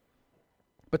excerpts.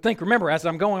 But remember, as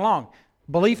I'm going along,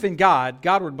 belief in God,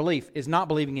 Godward belief, is not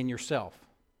believing in yourself.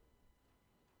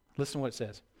 Listen to what it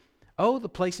says. Oh, the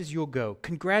places you'll go.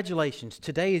 Congratulations.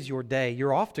 Today is your day.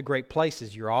 You're off to great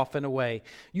places. You're off and away.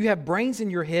 You have brains in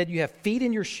your head. You have feet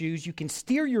in your shoes. You can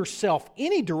steer yourself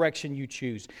any direction you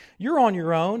choose. You're on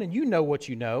your own, and you know what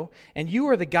you know. And you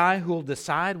are the guy who will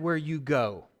decide where you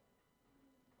go.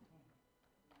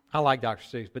 I like Dr.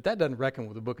 Seuss, but that doesn't reckon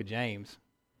with the book of James.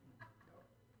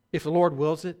 If the Lord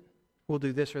wills it, we'll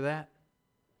do this or that.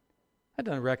 That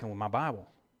doesn't reckon with my Bible.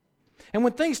 And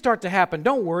when things start to happen,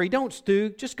 don't worry, don't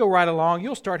stew, just go right along.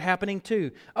 You'll start happening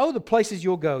too. Oh, the places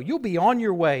you'll go. You'll be on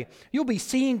your way. You'll be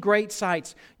seeing great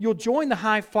sights. You'll join the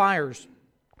high flyers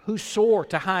who soar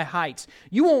to high heights.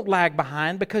 You won't lag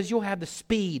behind because you'll have the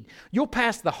speed. You'll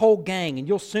pass the whole gang and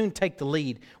you'll soon take the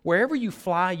lead. Wherever you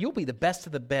fly, you'll be the best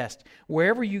of the best.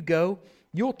 Wherever you go,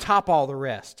 you'll top all the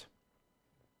rest.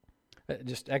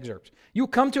 Just excerpts. You'll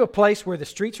come to a place where the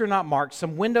streets are not marked.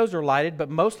 Some windows are lighted, but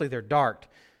mostly they're dark.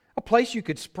 A place you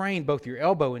could sprain both your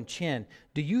elbow and chin.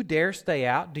 Do you dare stay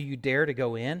out? Do you dare to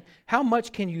go in? How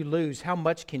much can you lose? How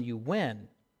much can you win?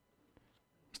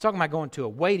 He's talking about going to a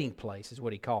waiting place is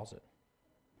what he calls it.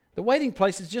 The waiting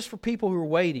place is just for people who are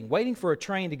waiting for a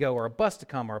train to go or a bus to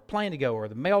come or a plane to go or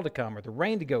the mail to come or the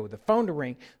rain to go or the phone to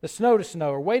ring, the snow to snow,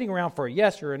 or waiting around for a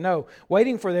yes or a no,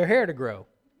 waiting for their hair to grow.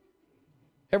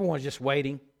 Everyone's just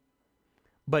waiting.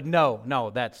 But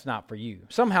no, that's not for you.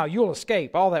 Somehow you'll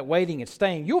escape all that waiting and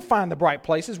staying. You'll find the bright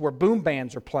places where boom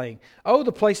bands are playing. Oh,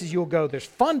 the places you'll go. There's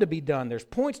fun to be done. There's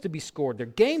points to be scored. There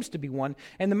are games to be won.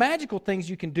 And the magical things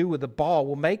you can do with the ball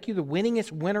will make you the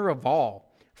winningest winner of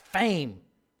all. Fame.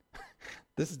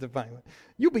 This is the fame.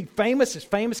 You'll be famous as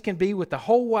famous can be with the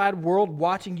whole wide world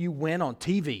watching you win on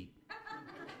TV.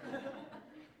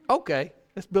 Okay,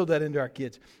 let's build that into our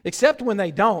kids. Except when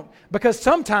they don't, because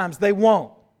sometimes they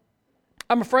won't.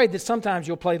 I'm afraid that sometimes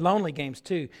you'll play lonely games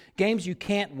too. Games you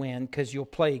can't win because you'll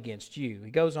play against you. He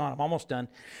goes on, I'm almost done.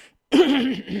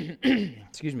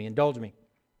 Excuse me, indulge me.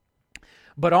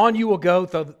 But on you will go,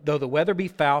 though the weather be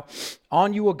foul.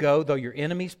 On you will go, though your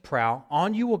enemies prowl.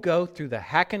 On you will go through the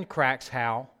hack and cracks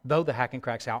howl, though the hack and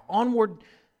cracks howl. Onward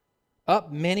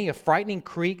up many a frightening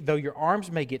creek, though your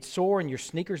arms may get sore and your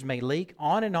sneakers may leak.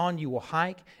 On and on you will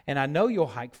hike, and I know you'll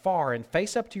hike far and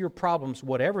face up to your problems,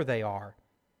 whatever they are.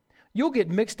 You'll get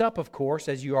mixed up, of course,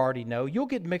 as you already know. You'll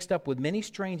get mixed up with many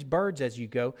strange birds as you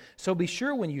go. So be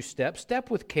sure when you step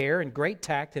with care and great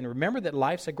tact, and remember that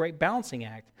life's a great balancing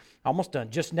act. Almost done.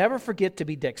 Just never forget to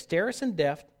be dexterous and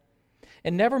deft,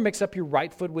 and never mix up your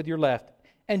right foot with your left.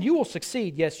 And you will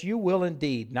succeed. Yes, you will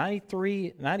indeed.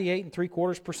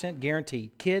 98.75%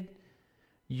 guaranteed. Kid,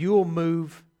 you'll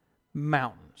move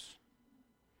mountains.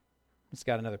 It's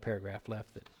got another paragraph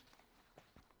left that's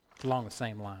along the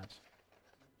same lines.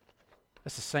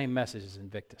 That's the same message as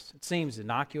Invictus. It seems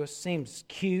innocuous, seems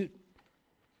cute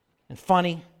and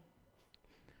funny.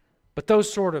 But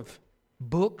those sort of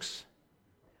books,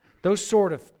 those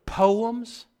sort of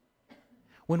poems,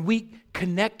 when we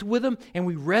connect with them and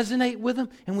we resonate with them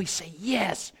and we say,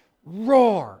 yes,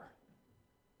 roar.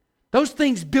 Those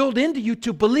things build into you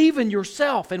to believe in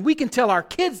yourself. And we can tell our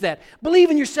kids that.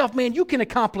 Believe in yourself, man. You can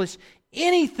accomplish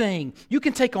anything. You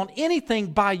can take on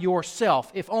anything by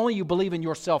yourself if only you believe in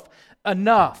yourself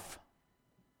enough.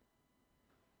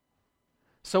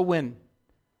 So when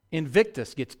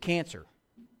Invictus gets cancer,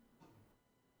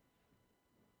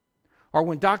 or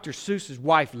when Dr. Seuss's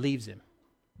wife leaves him,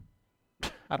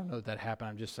 I don't know if that happened,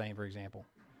 I'm just saying for example.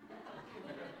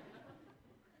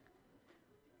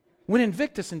 When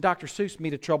Invictus and Dr. Seuss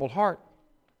meet a troubled heart,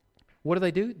 what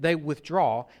do? They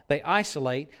withdraw, they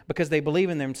isolate, because they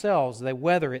believe in themselves. They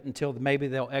weather it until maybe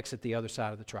they'll exit the other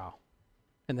side of the trial,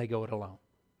 and they go it alone.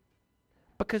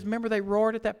 Because remember, they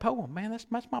roared at that poem. Man, that's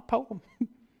my poem.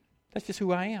 That's just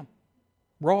who I am.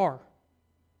 Roar.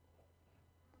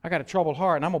 I got a troubled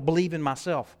heart, and I'm going to believe in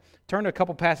myself. Turn to a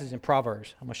couple passages in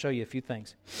Proverbs. I'm going to show you a few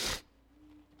things.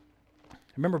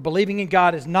 Remember, believing in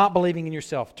God is not believing in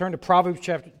yourself. Turn to Proverbs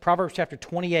chapter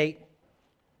 28.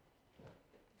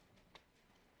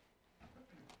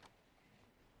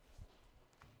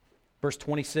 Verse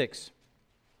 26.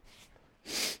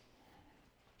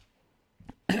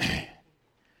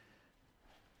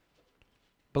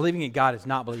 Believing in God is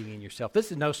not believing in yourself. This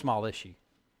is no small issue.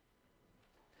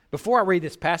 Before I read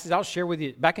this passage, I'll share with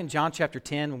you, back in John chapter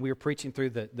 10, when we were preaching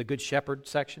through the Good Shepherd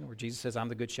section, where Jesus says, I'm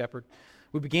the Good Shepherd,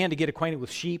 we began to get acquainted with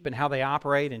sheep and how they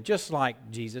operate, and just like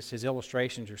Jesus, his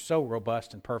illustrations are so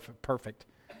robust and perfect.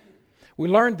 We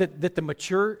learned that the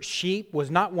mature sheep was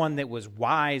not one that was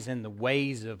wise in the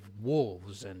ways of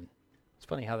wolves, and it's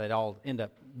funny how that all end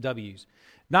up W's.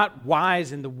 Not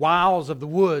wise in the wiles of the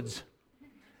woods.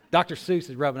 Dr. Seuss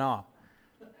is rubbing off.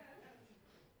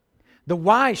 The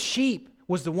wise sheep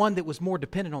was the one that was more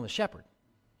dependent on the shepherd.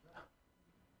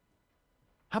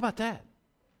 How about that?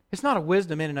 It's not a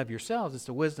wisdom in and of yourselves. It's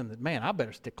a wisdom that, man, I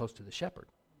better stick close to the shepherd.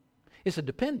 It's a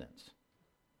dependence.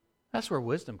 That's where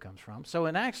wisdom comes from. So,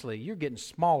 and actually, you're getting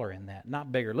smaller in that,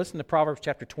 not bigger. Listen to Proverbs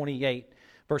chapter 28,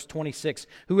 verse 26.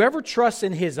 Whoever trusts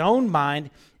in his own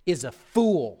mind is a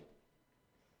fool.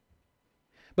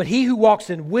 but he who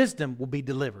walks in wisdom will be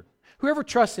delivered. Whoever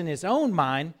trusts in his own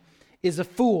mind is a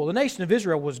fool. The nation of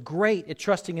Israel was great at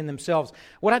trusting in themselves.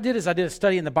 What I did is I did a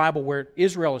study in the Bible where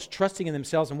Israel is trusting in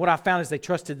themselves, and what I found is they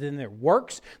trusted in their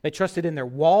works, they trusted in their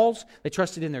walls, they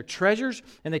trusted in their treasures,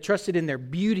 and they trusted in their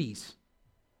beauties.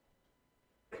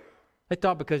 They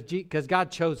thought because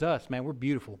God chose us, man, we're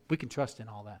beautiful. We can trust in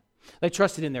all that. They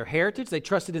trusted in their heritage, they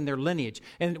trusted in their lineage.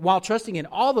 And while trusting in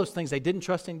all those things, they didn't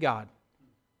trust in God.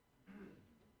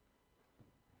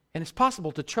 And it's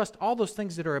possible to trust all those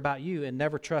things that are about you and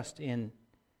never trust in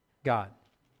God.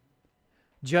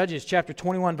 Judges chapter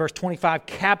 21, verse 25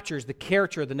 captures the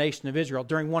character of the nation of Israel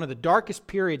during one of the darkest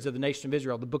periods of the nation of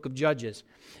Israel, the book of Judges.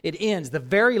 It ends, the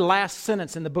very last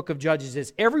sentence in the book of Judges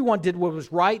is, everyone did what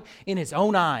was right in his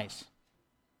own eyes.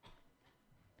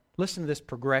 Listen to this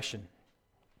progression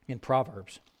in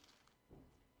Proverbs.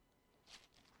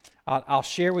 I'll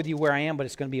share with you where I am, but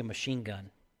it's going to be a machine gun,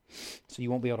 so you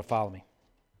won't be able to follow me.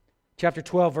 Chapter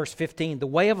 12, verse 15, the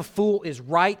way of a fool is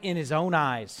right in his own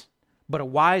eyes, but a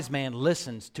wise man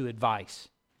listens to advice.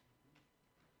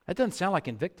 That doesn't sound like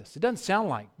Invictus. It doesn't sound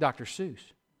like Dr. Seuss.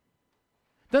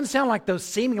 It doesn't sound like those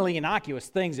seemingly innocuous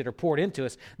things that are poured into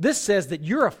us. This says that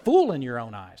you're a fool in your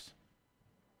own eyes.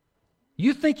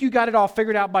 You think you got it all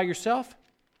figured out by yourself?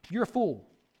 You're a fool.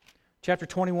 Chapter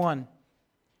 21,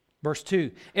 verse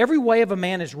 2, every way of a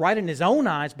man is right in his own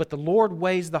eyes, but the Lord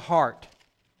weighs the heart.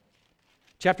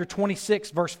 Chapter 26,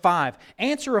 verse 5.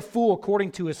 Answer a fool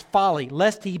according to his folly,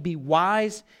 lest he be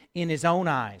wise in his own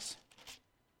eyes.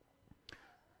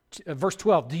 Verse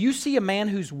 12. Do you see a man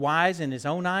who's wise in his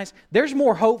own eyes? There's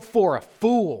more hope for a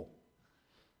fool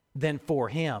than for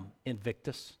him,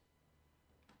 Invictus.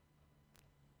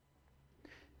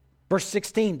 Verse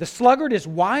 16. The sluggard is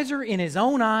wiser in his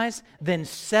own eyes than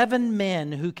 7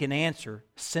 men who can answer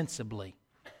sensibly.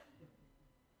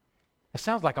 It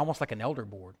sounds like almost like an elder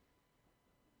board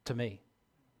to me.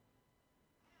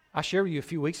 I shared with you a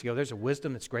few weeks ago, there's a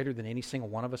wisdom that's greater than any single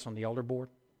one of us on the elder board.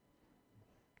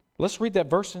 Let's read that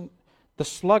verse. The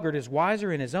sluggard is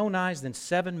wiser in his own eyes than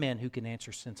 7 men who can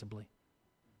answer sensibly.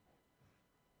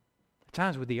 At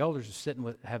times when the elders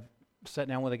have sat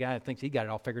down with a guy that thinks he got it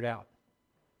all figured out.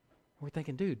 We're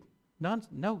thinking, dude,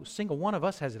 no single one of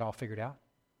us has it all figured out.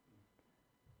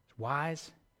 It's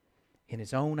wise in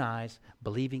his own eyes,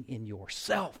 believing in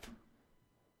yourself.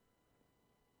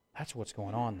 That's what's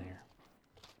going on there.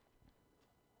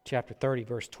 Chapter 30,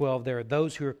 verse 12, there are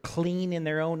those who are clean in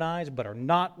their own eyes, but are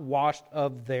not washed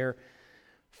of their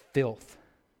filth.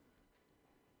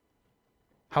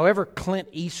 However Clint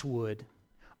Eastwood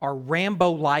or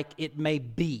Rambo-like it may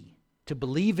be to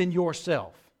believe in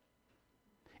yourself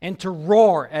and to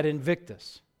roar at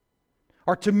Invictus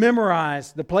or to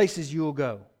memorize the places you will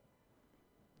go,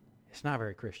 it's not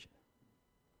very Christian.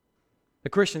 The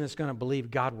Christian that's going to believe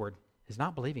Godward is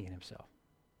not believing in himself.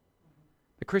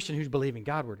 The Christian who's believing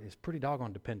Godward is pretty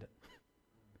doggone dependent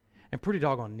and pretty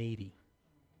doggone needy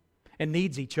and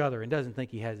needs each other and doesn't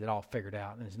think he has it all figured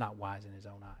out and is not wise in his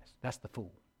own eyes. That's the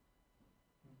fool.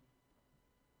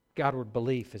 Godward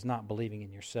belief is not believing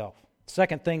in yourself.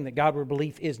 Second thing that Godward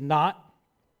belief is not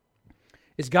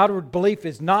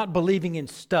believing in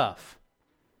stuff.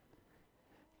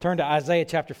 Turn to Isaiah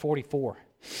chapter 44.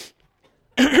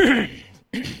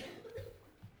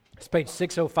 It's page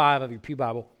 605 of your Pew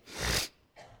Bible.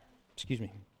 Excuse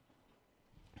me.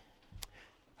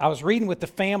 I was reading with the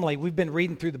family. We've been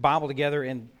reading through the Bible together,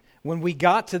 and when we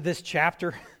got to this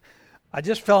chapter, I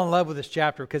just fell in love with this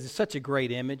chapter because it's such a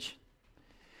great image.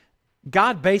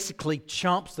 God basically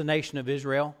chumps the nation of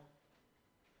Israel.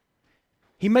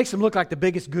 He makes them look like the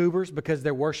biggest goobers because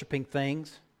they're worshiping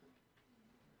things.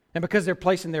 And because they're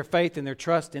placing their faith and their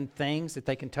trust in things that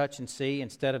they can touch and see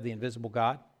instead of the invisible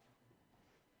God.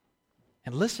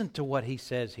 And listen to what he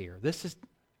says here.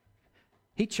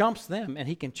 He chumps them and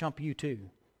he can chump you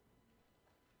too.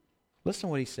 Listen to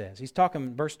what he says. He's talking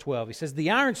in verse 12. He says, the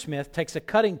ironsmith takes a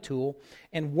cutting tool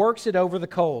and works it over the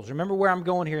coals. Remember where I'm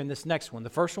going here in this next one. The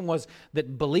first one was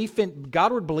that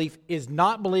Godward belief is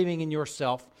not believing in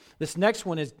yourself. This next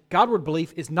one is Godward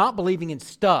belief is not believing in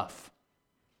stuff.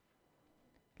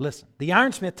 Listen, the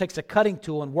ironsmith takes a cutting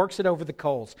tool and works it over the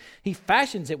coals. He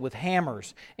fashions it with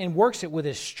hammers and works it with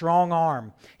his strong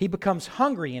arm. He becomes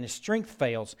hungry and his strength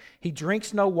fails. He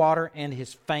drinks no water and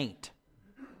is faint.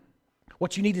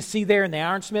 What you need to see there in the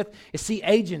ironsmith is see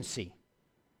agency.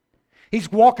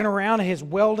 He's walking around his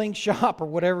welding shop or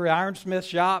whatever ironsmith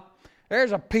shop.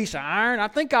 There's a piece of iron. I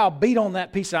think I'll beat on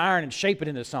that piece of iron and shape it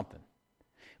into something.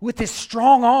 With his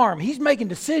strong arm, he's making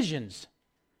decisions.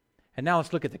 And now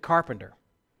let's look at the carpenter.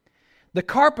 The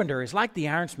carpenter is like the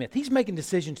ironsmith. He's making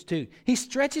decisions too. He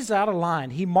stretches out a line.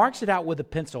 He marks it out with a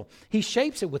pencil. He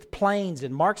shapes it with planes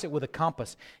and marks it with a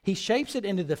compass. He shapes it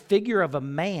into the figure of a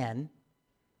man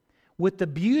with the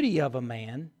beauty of a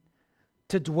man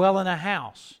to dwell in a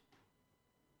house.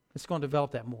 It's going to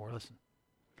develop that more. Listen.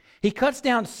 He cuts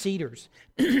down cedars,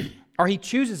 or he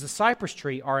chooses a cypress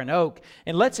tree or an oak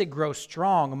and lets it grow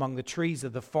strong among the trees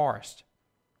of the forest.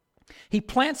 He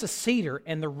plants a cedar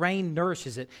and the rain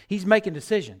nourishes it. He's making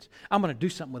decisions. I'm going to do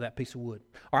something with that piece of wood.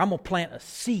 Or I'm going to plant a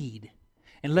seed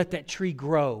and let that tree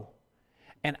grow.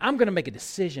 And I'm going to make a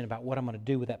decision about what I'm going to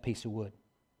do with that piece of wood.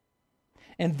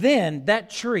 And then that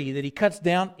tree that he cuts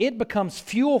down, it becomes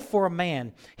fuel for a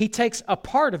man. He takes a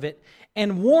part of it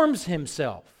and warms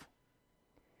himself.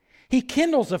 He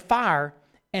kindles a fire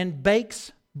and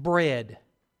bakes bread.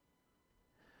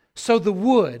 So the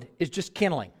wood is just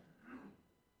kindling.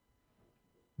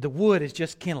 The wood is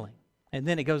just kindling. And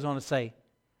then it goes on to say,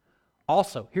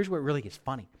 also, here's where it really gets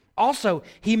funny. Also,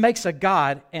 he makes a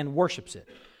god and worships it.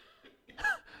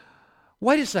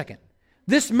 Wait a second.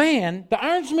 This man, the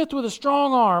ironsmith with a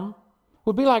strong arm,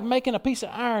 would be like making a piece of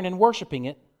iron and worshiping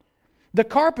it. The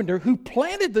carpenter who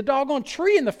planted the doggone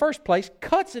tree in the first place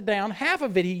cuts it down. Half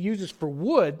of it he uses for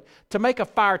wood to make a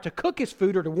fire to cook his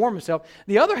food or to warm himself.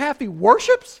 The other half he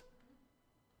worships.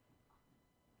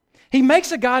 He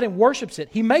makes a god and worships it.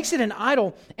 He makes it an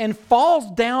idol and falls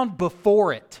down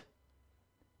before it.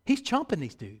 He's chumping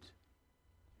these dudes.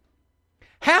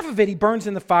 Half of it he burns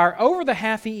in the fire. Over the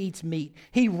half he eats meat.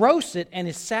 He roasts it and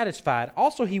is satisfied.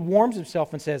 Also he warms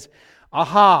himself and says,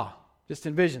 aha, just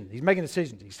envision. He's making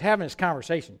decisions. He's having this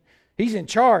conversation. He's in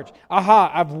charge.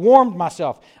 Aha, I've warmed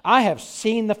myself. I have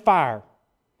seen the fire.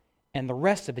 And the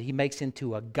rest of it he makes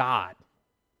into a god.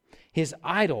 His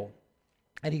idol.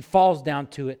 And he falls down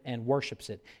to it and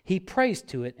worships it. He prays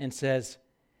to it and says,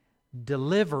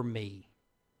 deliver me,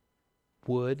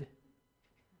 wood,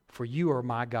 for you are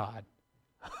my God.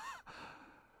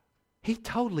 He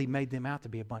totally made them out to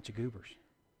be a bunch of goobers.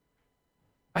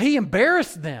 He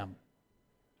embarrassed them.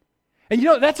 And you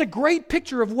know, that's a great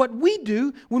picture of what we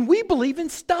do when we believe in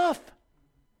stuff.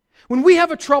 When we have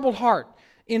a troubled heart,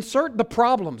 insert the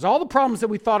problems, all the problems that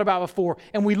we thought about before,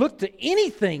 and we look to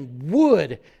anything,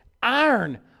 wood,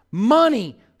 iron,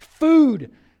 money,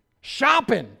 food,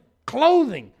 shopping,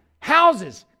 clothing,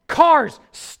 houses, cars,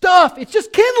 stuff. It's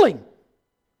just kindling.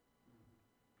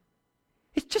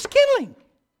 It's just kindling.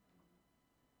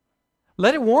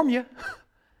 Let it warm you,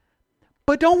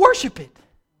 but don't worship it.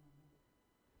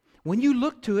 When you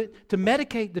look to it to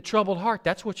medicate the troubled heart,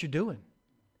 that's what you're doing.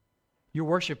 You're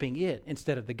worshiping it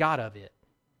instead of the God of it.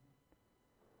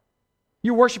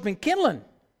 You're worshiping kindling.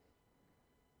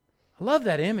 I love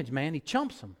that image, man. He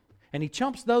chumps them. And he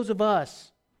chumps those of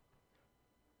us,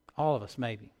 all of us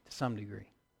maybe, to some degree,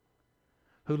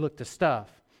 who look to stuff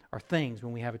or things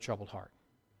when we have a troubled heart.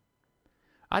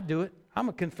 I do it. I'm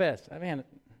going to confess. Man,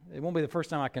 it won't be the first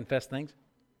time I confess things.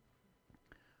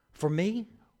 For me,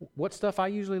 what stuff I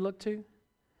usually look to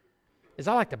is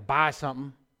I like to buy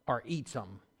something or eat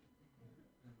something.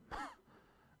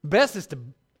 Best is to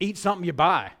eat something you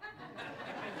buy.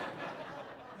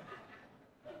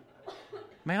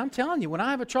 Man, I'm telling you, when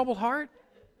I have a troubled heart,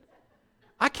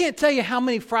 I can't tell you how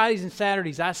many Fridays and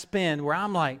Saturdays I spend where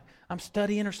I'm like, I'm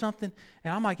studying or something,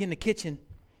 and I'm like in the kitchen.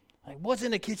 Like, what's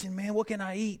in the kitchen, man? What can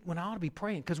I eat? When I ought to be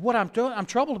praying. Because what I'm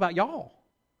troubled about y'all.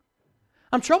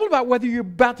 I'm troubled about whether you're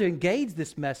about to engage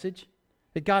this message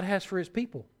that God has for His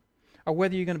people, or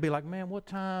whether you're going to be like, man, what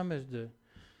time is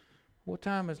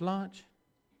lunch?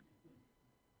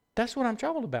 That's what I'm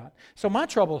troubled about. So my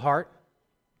troubled heart,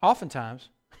 oftentimes,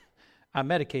 I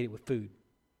medicate it with food.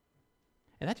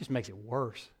 And that just makes it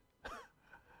worse.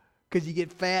 Because you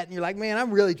get fat and you're like, man,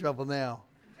 I'm really troubled now.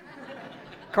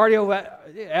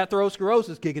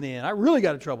 Atherosclerosis kicking in. I really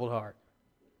got a troubled heart.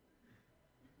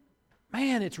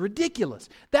 Man, it's ridiculous.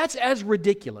 That's as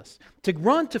ridiculous to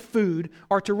run to food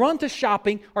or to run to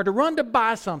shopping or to run to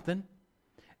buy something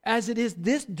as it is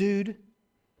this dude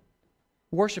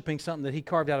worshiping something that he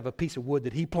carved out of a piece of wood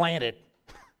that he planted.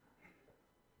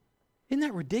 Isn't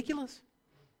that ridiculous?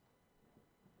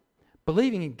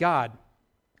 Believing in God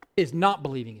is not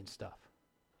believing in stuff.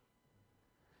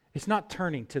 It's not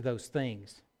turning to those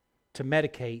things to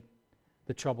medicate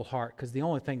the troubled heart, because the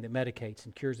only thing that medicates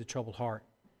and cures the troubled heart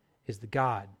is the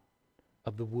God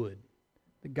of the wood,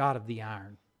 the God of the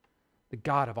iron, the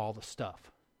God of all the stuff.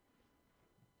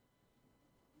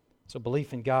 So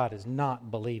belief in God is not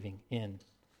believing in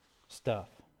stuff.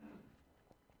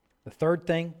 The third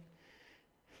thing,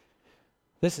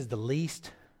 this is the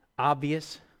least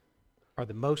obvious or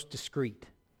the most discreet.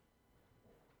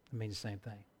 It means the same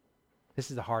thing. This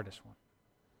is the hardest one.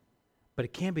 but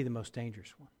it can be the most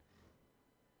dangerous one.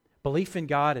 Belief in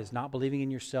God is not believing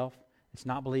in yourself. It's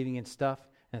not believing in stuff.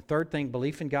 And the third thing,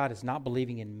 belief in God is not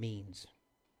believing in means.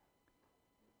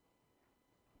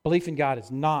 Belief in God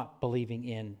is not believing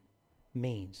in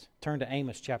means. Turn to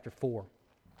Amos chapter 4.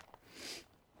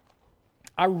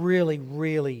 I really,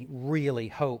 really, really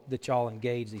hope that y'all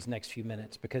engage these next few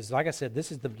minutes because, like I said,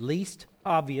 this is the least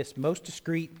obvious, most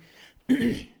discreet,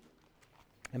 and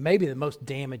maybe the most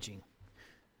damaging.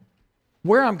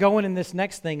 Where I'm going in this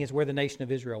next thing is where the nation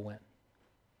of Israel went.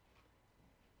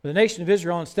 The nation of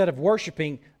Israel, instead of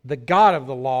worshiping the God of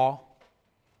the law,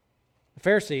 the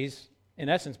Pharisees, in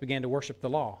essence, began to worship the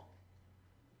law.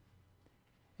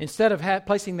 Instead of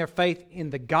placing their faith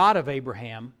in the God of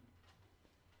Abraham,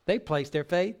 they placed their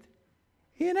faith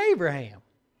in Abraham.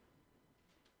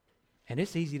 And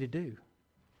it's easy to do.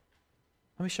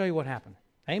 Let me show you what happened.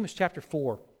 Amos chapter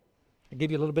 4. I'll give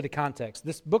you a little bit of context.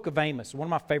 This book of Amos is one of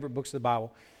my favorite books of the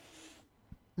Bible.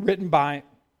 Written by,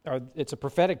 or it's a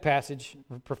prophetic passage,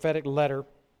 a prophetic letter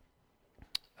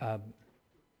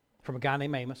from a guy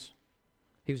named Amos.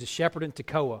 He was a shepherd in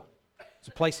Tekoa. It's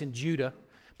a place in Judah.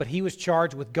 But he was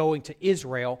charged with going to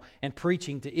Israel and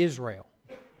preaching to Israel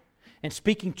and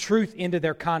speaking truth into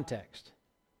their context.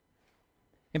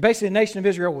 And basically the nation of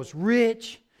Israel was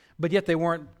rich, but yet they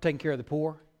weren't taking care of the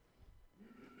poor.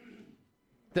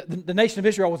 The nation of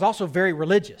Israel was also very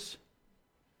religious,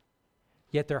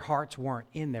 yet their hearts weren't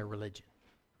in their religion.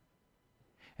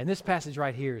 And this passage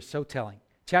right here is so telling.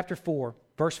 Chapter 4,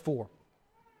 verse 4.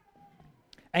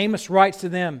 Amos writes to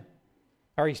them,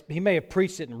 or he may have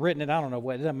preached it and written it, I don't know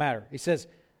what, it doesn't matter. He says,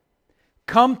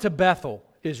 "Come to Bethel,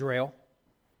 Israel,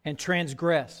 and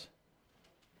transgress.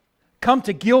 Come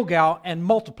to Gilgal and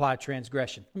multiply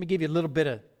transgression." Let me give you a little bit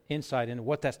of insight into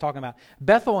what that's talking about.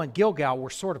 Bethel and Gilgal were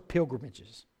sort of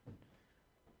pilgrimages,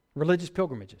 religious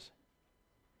pilgrimages.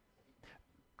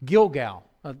 Gilgal,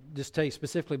 I'll just tell you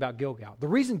specifically about Gilgal. The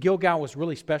reason Gilgal was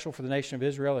really special for the nation of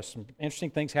Israel, there's some interesting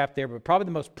things happened there, but probably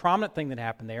the most prominent thing that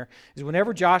happened there is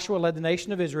whenever Joshua led the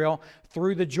nation of Israel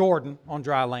through the Jordan on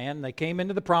dry land, and they came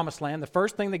into the promised land, the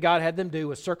first thing that God had them do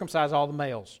was circumcise all the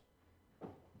males.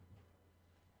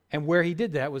 And where he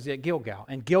did that was at Gilgal.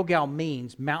 And Gilgal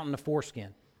means mountain of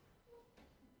foreskin.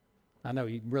 I know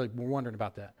you really were wondering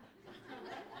about that.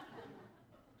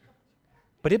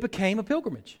 But it became a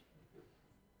pilgrimage.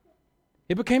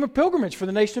 It became a pilgrimage for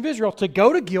the nation of Israel to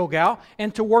go to Gilgal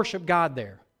and to worship God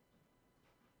there.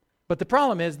 But the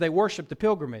problem is they worshiped the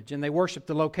pilgrimage and they worshiped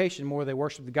the location more than they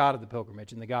worshiped the God of the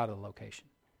pilgrimage and the God of the location.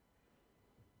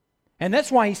 And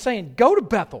that's why he's saying, go to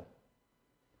Bethel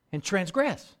and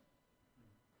transgress.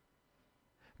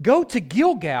 Go to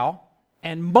Gilgal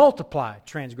and multiply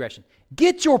transgression.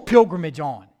 Get your pilgrimage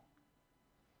on.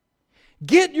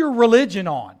 Get your religion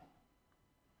on.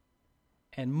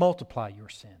 And multiply your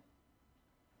sin.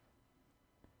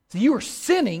 So you are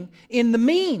sinning in the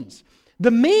means. The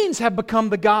means have become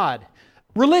the God.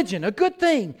 Religion, a good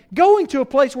thing. Going to a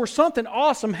place where something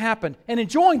awesome happened and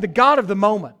enjoying the God of the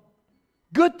moment.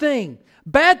 Good thing.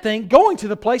 Bad thing, going to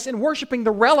the place and worshiping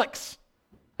the relics.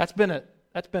 That's been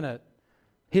a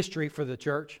history for the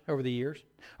church over the years.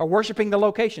 Or worshiping the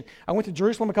location. I went to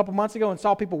Jerusalem a couple months ago and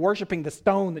saw people worshiping the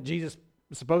stone that Jesus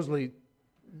supposedly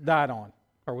died on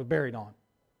or was buried on.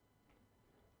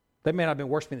 They may not have been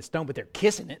worshiping the stone, but they're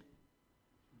kissing it.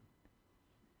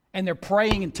 And they're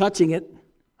praying and touching it.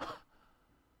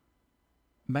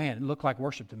 Man, it looked like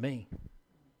worship to me.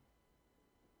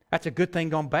 That's a good thing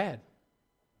gone bad.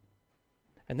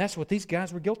 And that's what these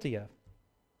guys were guilty of.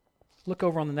 Look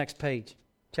over on the next page,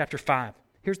 chapter 5.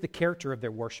 Here's the character of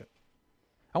their worship.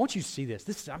 I want you to see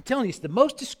this. I'm telling you, it's the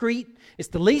most discreet, it's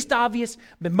the least obvious,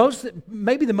 but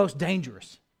maybe the most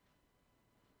dangerous.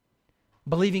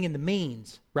 Believing in the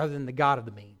means rather than the God of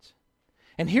the means.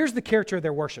 And here's the character of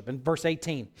their worship in verse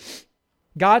 18.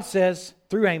 God says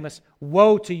through Amos,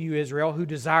 "Woe to you, Israel, who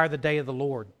desire the day of the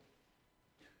Lord."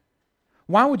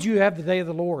 Why would you have the day of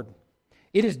the Lord?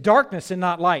 It is darkness and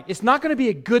not light. It's not going to be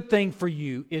a good thing for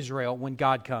you, Israel, when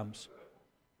God comes.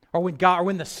 Or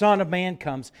when the Son of Man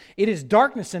comes. It is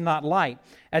darkness and not light,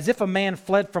 as if a man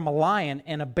fled from a lion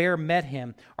and a bear met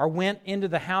him, or went into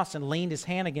the house and leaned his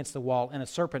hand against the wall and a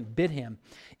serpent bit him.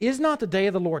 Is not the day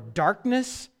of the Lord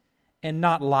darkness and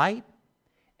not light,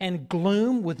 and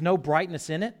gloom with no brightness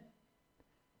in it?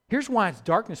 Here's why it's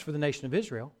darkness for the nation of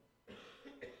Israel.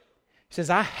 He says,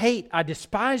 I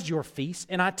despise your feasts,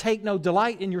 and I take no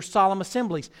delight in your solemn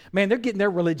assemblies. Man, they're getting their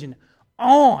religion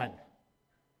on.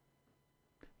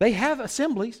 They have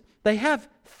assemblies, they have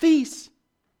feasts,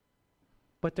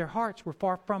 but their hearts were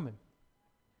far from Him.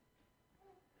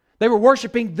 They were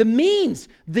worshiping the means,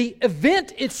 the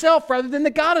event itself, rather than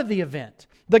the God of the event.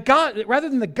 Rather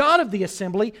than the God of the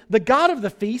assembly, the God of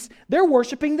the feast, they're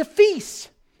worshiping the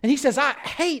feast. And he says,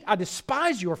 I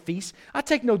despise your feasts. I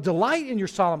take no delight in your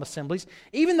solemn assemblies.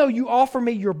 Even though you offer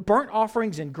me your burnt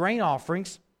offerings and grain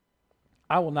offerings,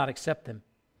 I will not accept them.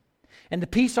 And the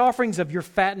peace offerings of your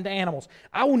fattened animals,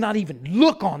 I will not even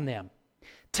look on them.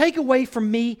 Take away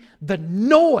from me the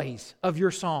noise of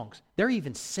your songs. They're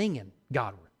even singing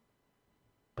Godward,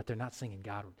 but they're not singing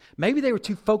Godward. Maybe they were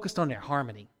too focused on their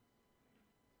harmony.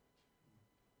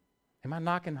 Am I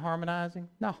knocking harmonizing?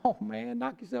 No, man,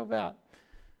 knock yourself out.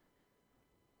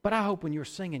 But I hope when you're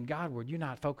singing Godward, you're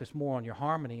not focused more on your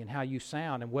harmony and how you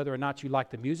sound and whether or not you like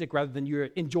the music rather than you're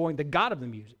enjoying the God of the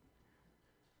music.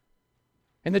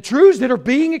 And the truths that are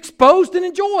being exposed and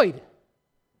enjoyed. You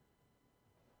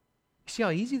see how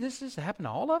easy this is to happen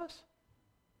to all of us?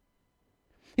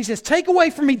 He says, take away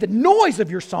from me the noise of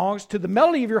your songs, to the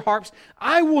melody of your harps.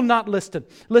 I will not listen,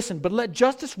 but let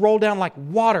justice roll down like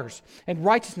waters and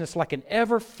righteousness like an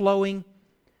ever-flowing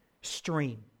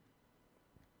stream.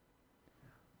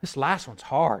 This last one's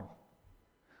hard.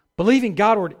 Believing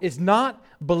Godward is not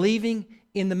believing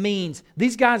in the means.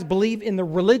 These guys believe in the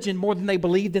religion more than they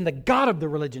believed in the God of the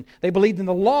religion. They believed in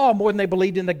the law more than they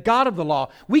believed in the God of the law.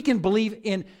 We can believe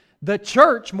in the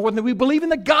church more than we believe in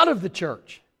the God of the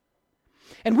church.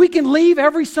 And we can leave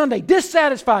every Sunday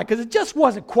dissatisfied because it just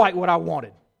wasn't quite what I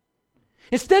wanted.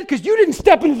 Instead, because you didn't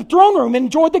step into the throne room and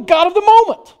enjoy the God of the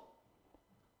moment.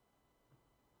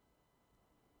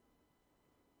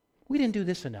 We didn't do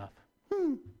this enough.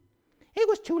 It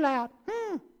was too loud.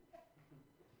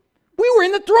 We were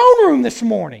in the throne room this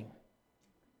morning.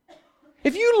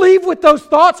 If you leave with those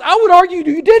thoughts, I would argue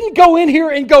you didn't go in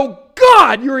here and go,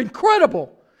 God, you're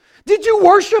incredible. Did you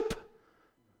worship?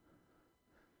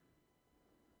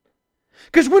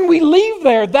 Because when we leave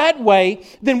there that way,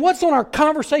 then what's on our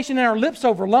conversation and our lips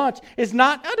over lunch is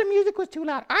not, the music was too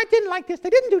loud. I didn't like this. They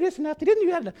didn't do this enough. They didn't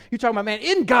do that enough. You're talking about, man,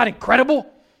 isn't God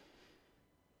incredible?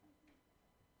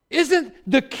 Isn't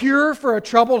the cure for a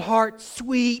troubled heart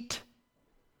sweet?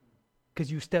 Because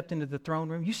you stepped into the throne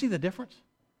room. You see the difference?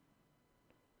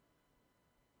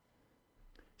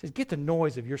 It says, get the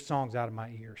noise of your songs out of my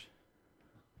ears.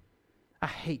 I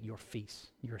hate your feasts,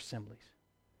 your assemblies.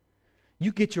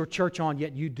 You get your church on,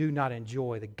 yet you do not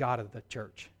enjoy the God of the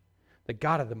church, the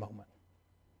God of the moment.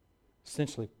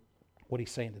 Essentially, what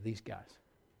he's saying to these guys.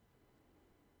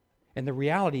 And the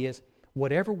reality is,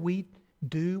 whatever we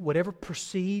do, whatever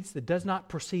proceeds that does not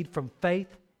proceed from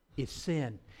faith is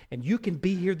sin. And you can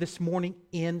be here this morning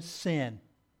in sin.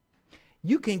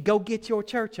 You can go get your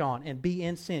church on and be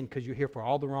in sin because you're here for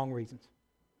all the wrong reasons.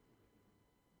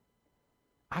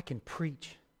 I can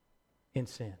preach in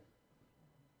sin.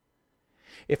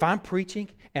 If I'm preaching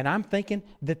and I'm thinking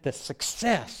that the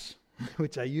success,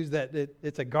 which I use that,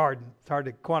 it's a garden. It's hard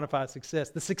to quantify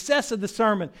success. The success of the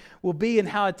sermon will be in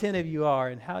how attentive you are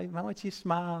and how much you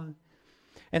smile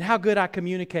and how good I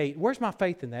communicate. Where's my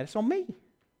faith in that? It's on me.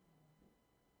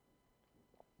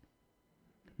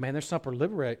 Man, there's something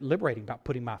liberating about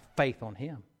putting my faith on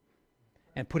Him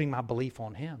and putting my belief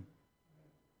on Him.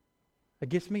 It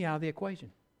gets me out of the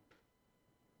equation.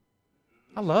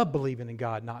 I love believing in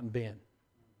God, not in Ben,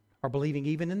 or believing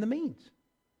even in the means.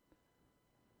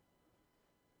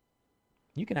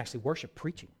 You can actually worship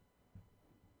preaching.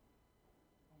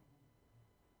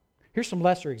 Here's some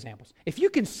lesser examples. If you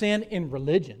can sin in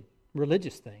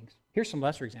religious things, here's some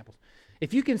lesser examples.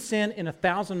 If you can sin in a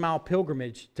 1,000-mile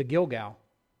pilgrimage to Gilgal,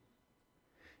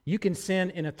 you can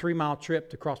sin in a 3-mile trip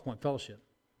to Cross Point Fellowship.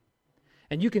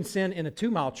 And you can sin in a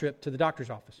 2-mile trip to the doctor's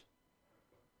office.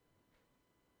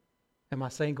 Am I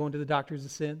saying going to the doctor is a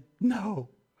sin? No.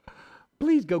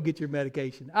 Please go get your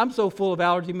medication. I'm so full of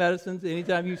allergy medicines.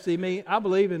 Anytime you see me, I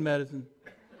believe in medicine.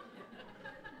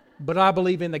 But I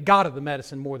believe in the God of the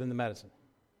medicine more than the medicine.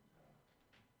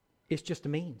 It's just a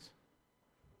means.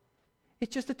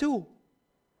 It's just a tool.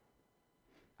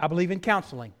 I believe in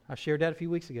counseling. I shared that a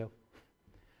few weeks ago.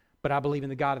 But I believe in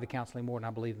the God of the counseling more than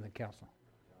I believe in the counseling.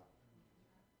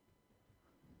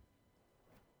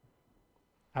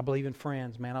 I believe in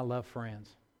friends. Man, I love friends.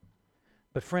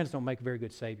 But friends don't make a very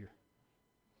good Savior.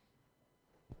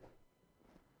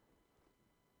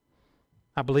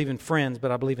 I believe in friends, but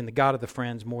I believe in the God of the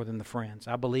friends more than the friends.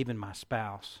 I believe in my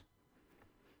spouse.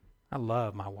 I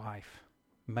love my wife.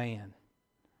 Man.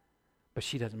 But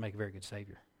she doesn't make a very good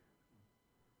Savior.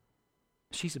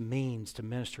 She's a means to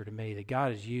minister to me, that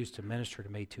God has used to minister to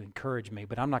me, to encourage me,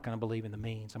 but I'm not going to believe in the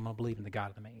means. I'm going to believe in the God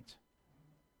of the means.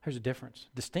 There's a difference,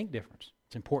 distinct difference.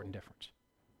 It's an important difference.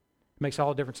 It makes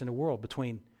all the difference in the world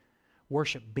between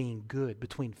worship being good,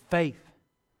 between faith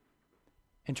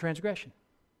and transgression.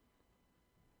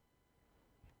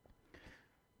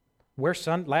 Where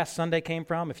last Sunday came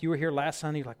from, if you were here last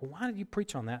Sunday, you're like, well, why did you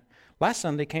preach on that? Last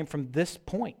Sunday came from this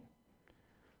point.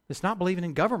 It's not believing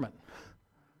in government.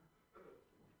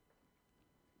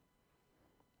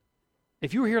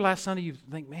 If you were here last Sunday, you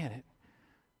think, man,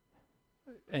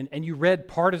 and you read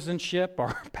partisanship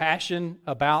or passion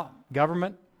about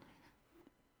government.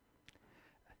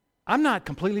 I'm not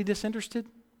completely disinterested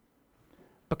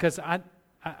because I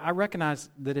recognize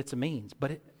that it's a means,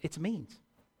 but it's a means.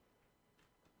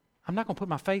 I'm not going to put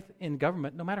my faith in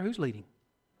government no matter who's leading.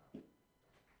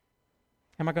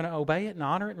 Am I going to obey it and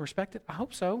honor it and respect it? I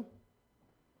hope so.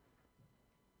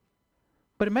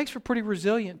 But it makes for pretty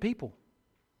resilient people.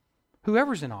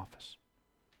 Whoever's in office,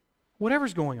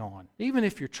 whatever's going on, even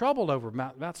if you're troubled over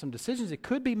about some decisions that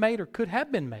could be made or could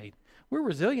have been made, we're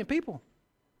resilient people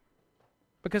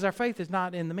because our faith is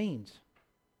not in the means.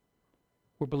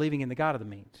 We're believing in the God of the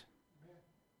means,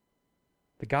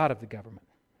 the God of the government.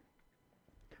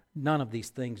 None of these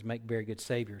things make very good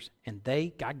saviors, and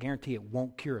I guarantee it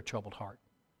won't cure a troubled heart.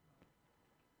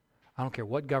 I don't care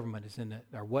what government is in it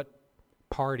or what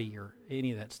party or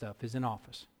any of that stuff is in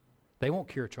office. They won't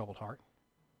cure a troubled heart.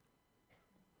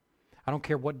 I don't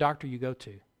care what doctor you go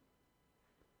to.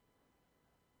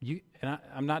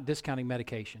 I'm not discounting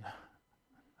medication.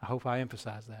 I hope I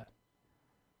emphasize that.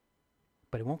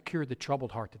 But it won't cure the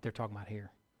troubled heart that they're talking about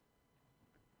here.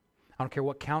 I don't care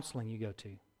what counseling you go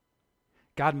to.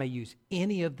 God may use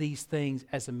any of these things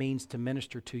as a means to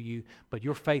minister to you, but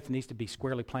your faith needs to be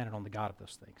squarely planted on the God of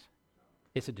those things.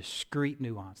 It's a discrete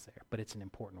nuance there, but it's an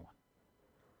important one.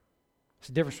 It's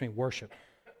the difference between worship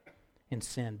and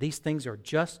sin. These things are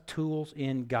just tools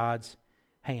in God's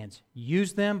hands.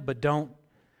 Use them, but don't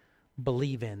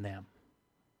believe in them.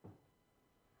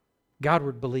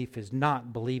 Godward belief is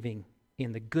not believing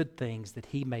in the good things that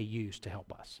He may use to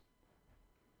help us.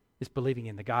 It's believing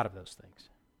in the God of those things.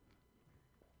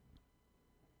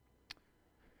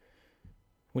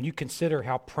 When you consider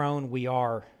how prone we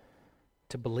are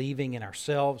to believing in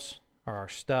ourselves or our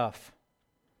stuff,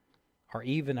 or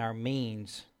even our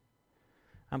means,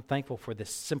 I'm thankful for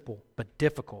this simple but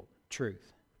difficult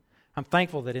truth. I'm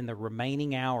thankful that in the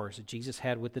remaining hours that Jesus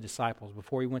had with the disciples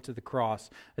before He went to the cross,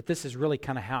 that this is really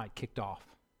kind of how it kicked off.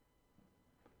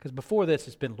 Because before this,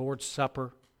 it's been Lord's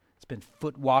Supper, it's been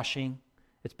foot washing,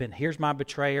 it's been here's my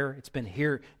betrayer, it's been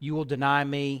here, you will deny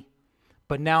me.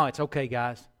 But now it's okay,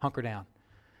 guys, hunker down.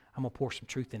 I'm going to pour some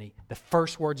truth in you. The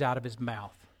first words out of His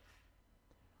mouth,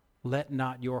 let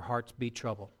not your hearts be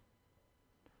troubled.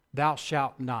 Thou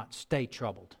shalt not stay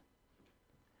troubled.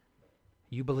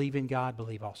 You believe in God,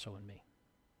 believe also in me.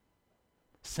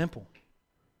 Simple,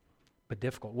 but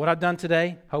difficult. What I've done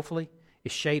today, hopefully,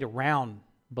 is shade around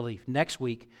belief. Next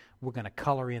week, we're going to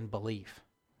color in belief,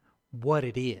 what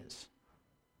it is.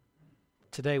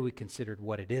 Today, we considered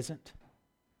what it isn't.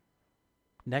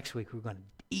 Next week, we're going to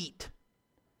eat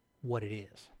what it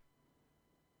is.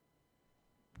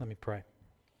 Let me pray.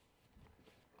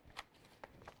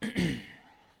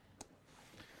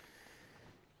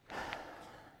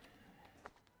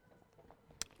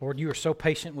 Lord, you are so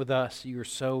patient with us. You are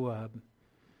so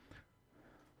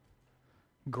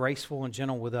graceful and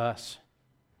gentle with us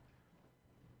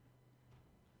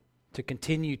to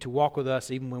continue to walk with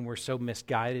us even when we're so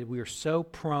misguided. We are so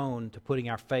prone to putting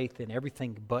our faith in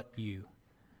everything but you.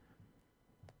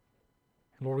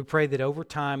 Lord, we pray that over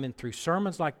time and through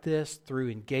sermons like this, through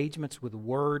engagements with the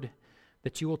Word,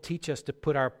 that you will teach us to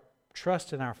put our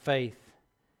trust and our faith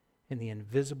in the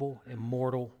invisible,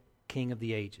 immortal King of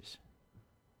the ages.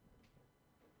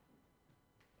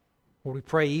 Lord, we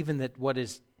pray even that what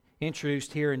is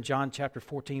introduced here in John chapter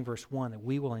 14, verse 1, that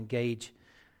we will engage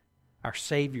our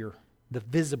Savior, the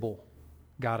visible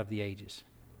God of the ages.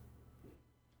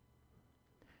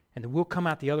 And that we'll come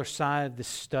out the other side of this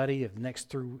study of the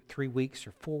next 3 weeks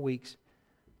or 4 weeks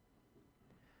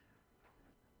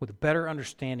with a better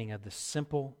understanding of the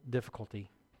simple difficulty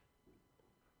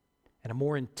and a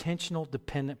more intentional,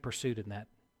 dependent pursuit in that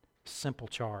simple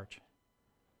charge.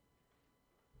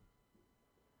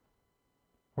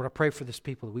 Lord, I pray for this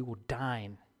people that we will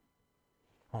dine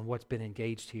on what's been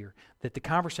engaged here. That the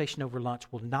conversation over lunch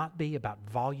will not be about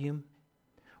volume,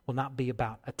 will not be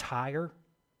about attire,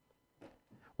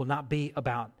 will not be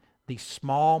about these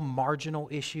small marginal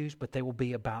issues, but they will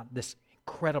be about this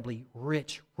incredibly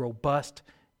rich, robust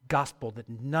gospel that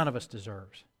none of us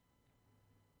deserves.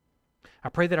 I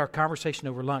pray that our conversation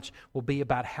over lunch will be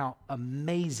about how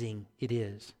amazing it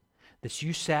is that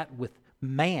you sat with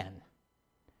man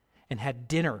and had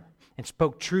dinner and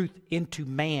spoke truth into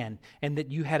man, and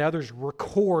that you had others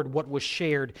record what was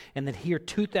shared, and that here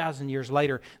 2,000 years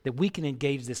later that we can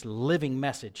engage this living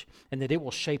message and that it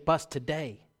will shape us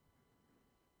today.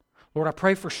 Lord, I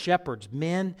pray for shepherds,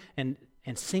 men and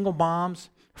single moms,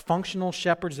 functional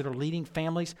shepherds that are leading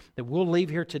families, that we'll leave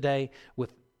here today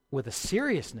with a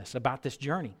seriousness about this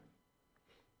journey.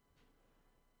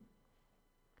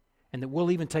 And that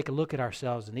we'll even take a look at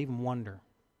ourselves and even wonder,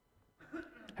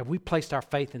 have we placed our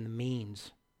faith in the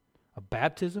means of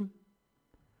baptism,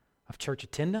 of church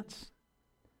attendance,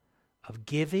 of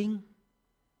giving,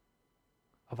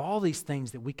 of all these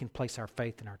things that we can place our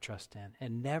faith and our trust in,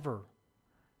 and never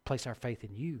place our faith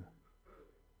in you?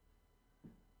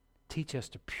 Teach us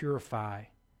to purify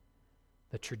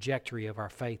the trajectory of our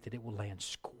faith, that it will land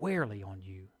squarely on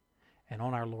you and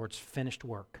on our Lord's finished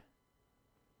work.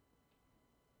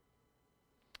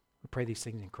 We pray these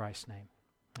things in Christ's name.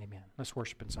 Amen. Let's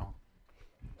worship in song.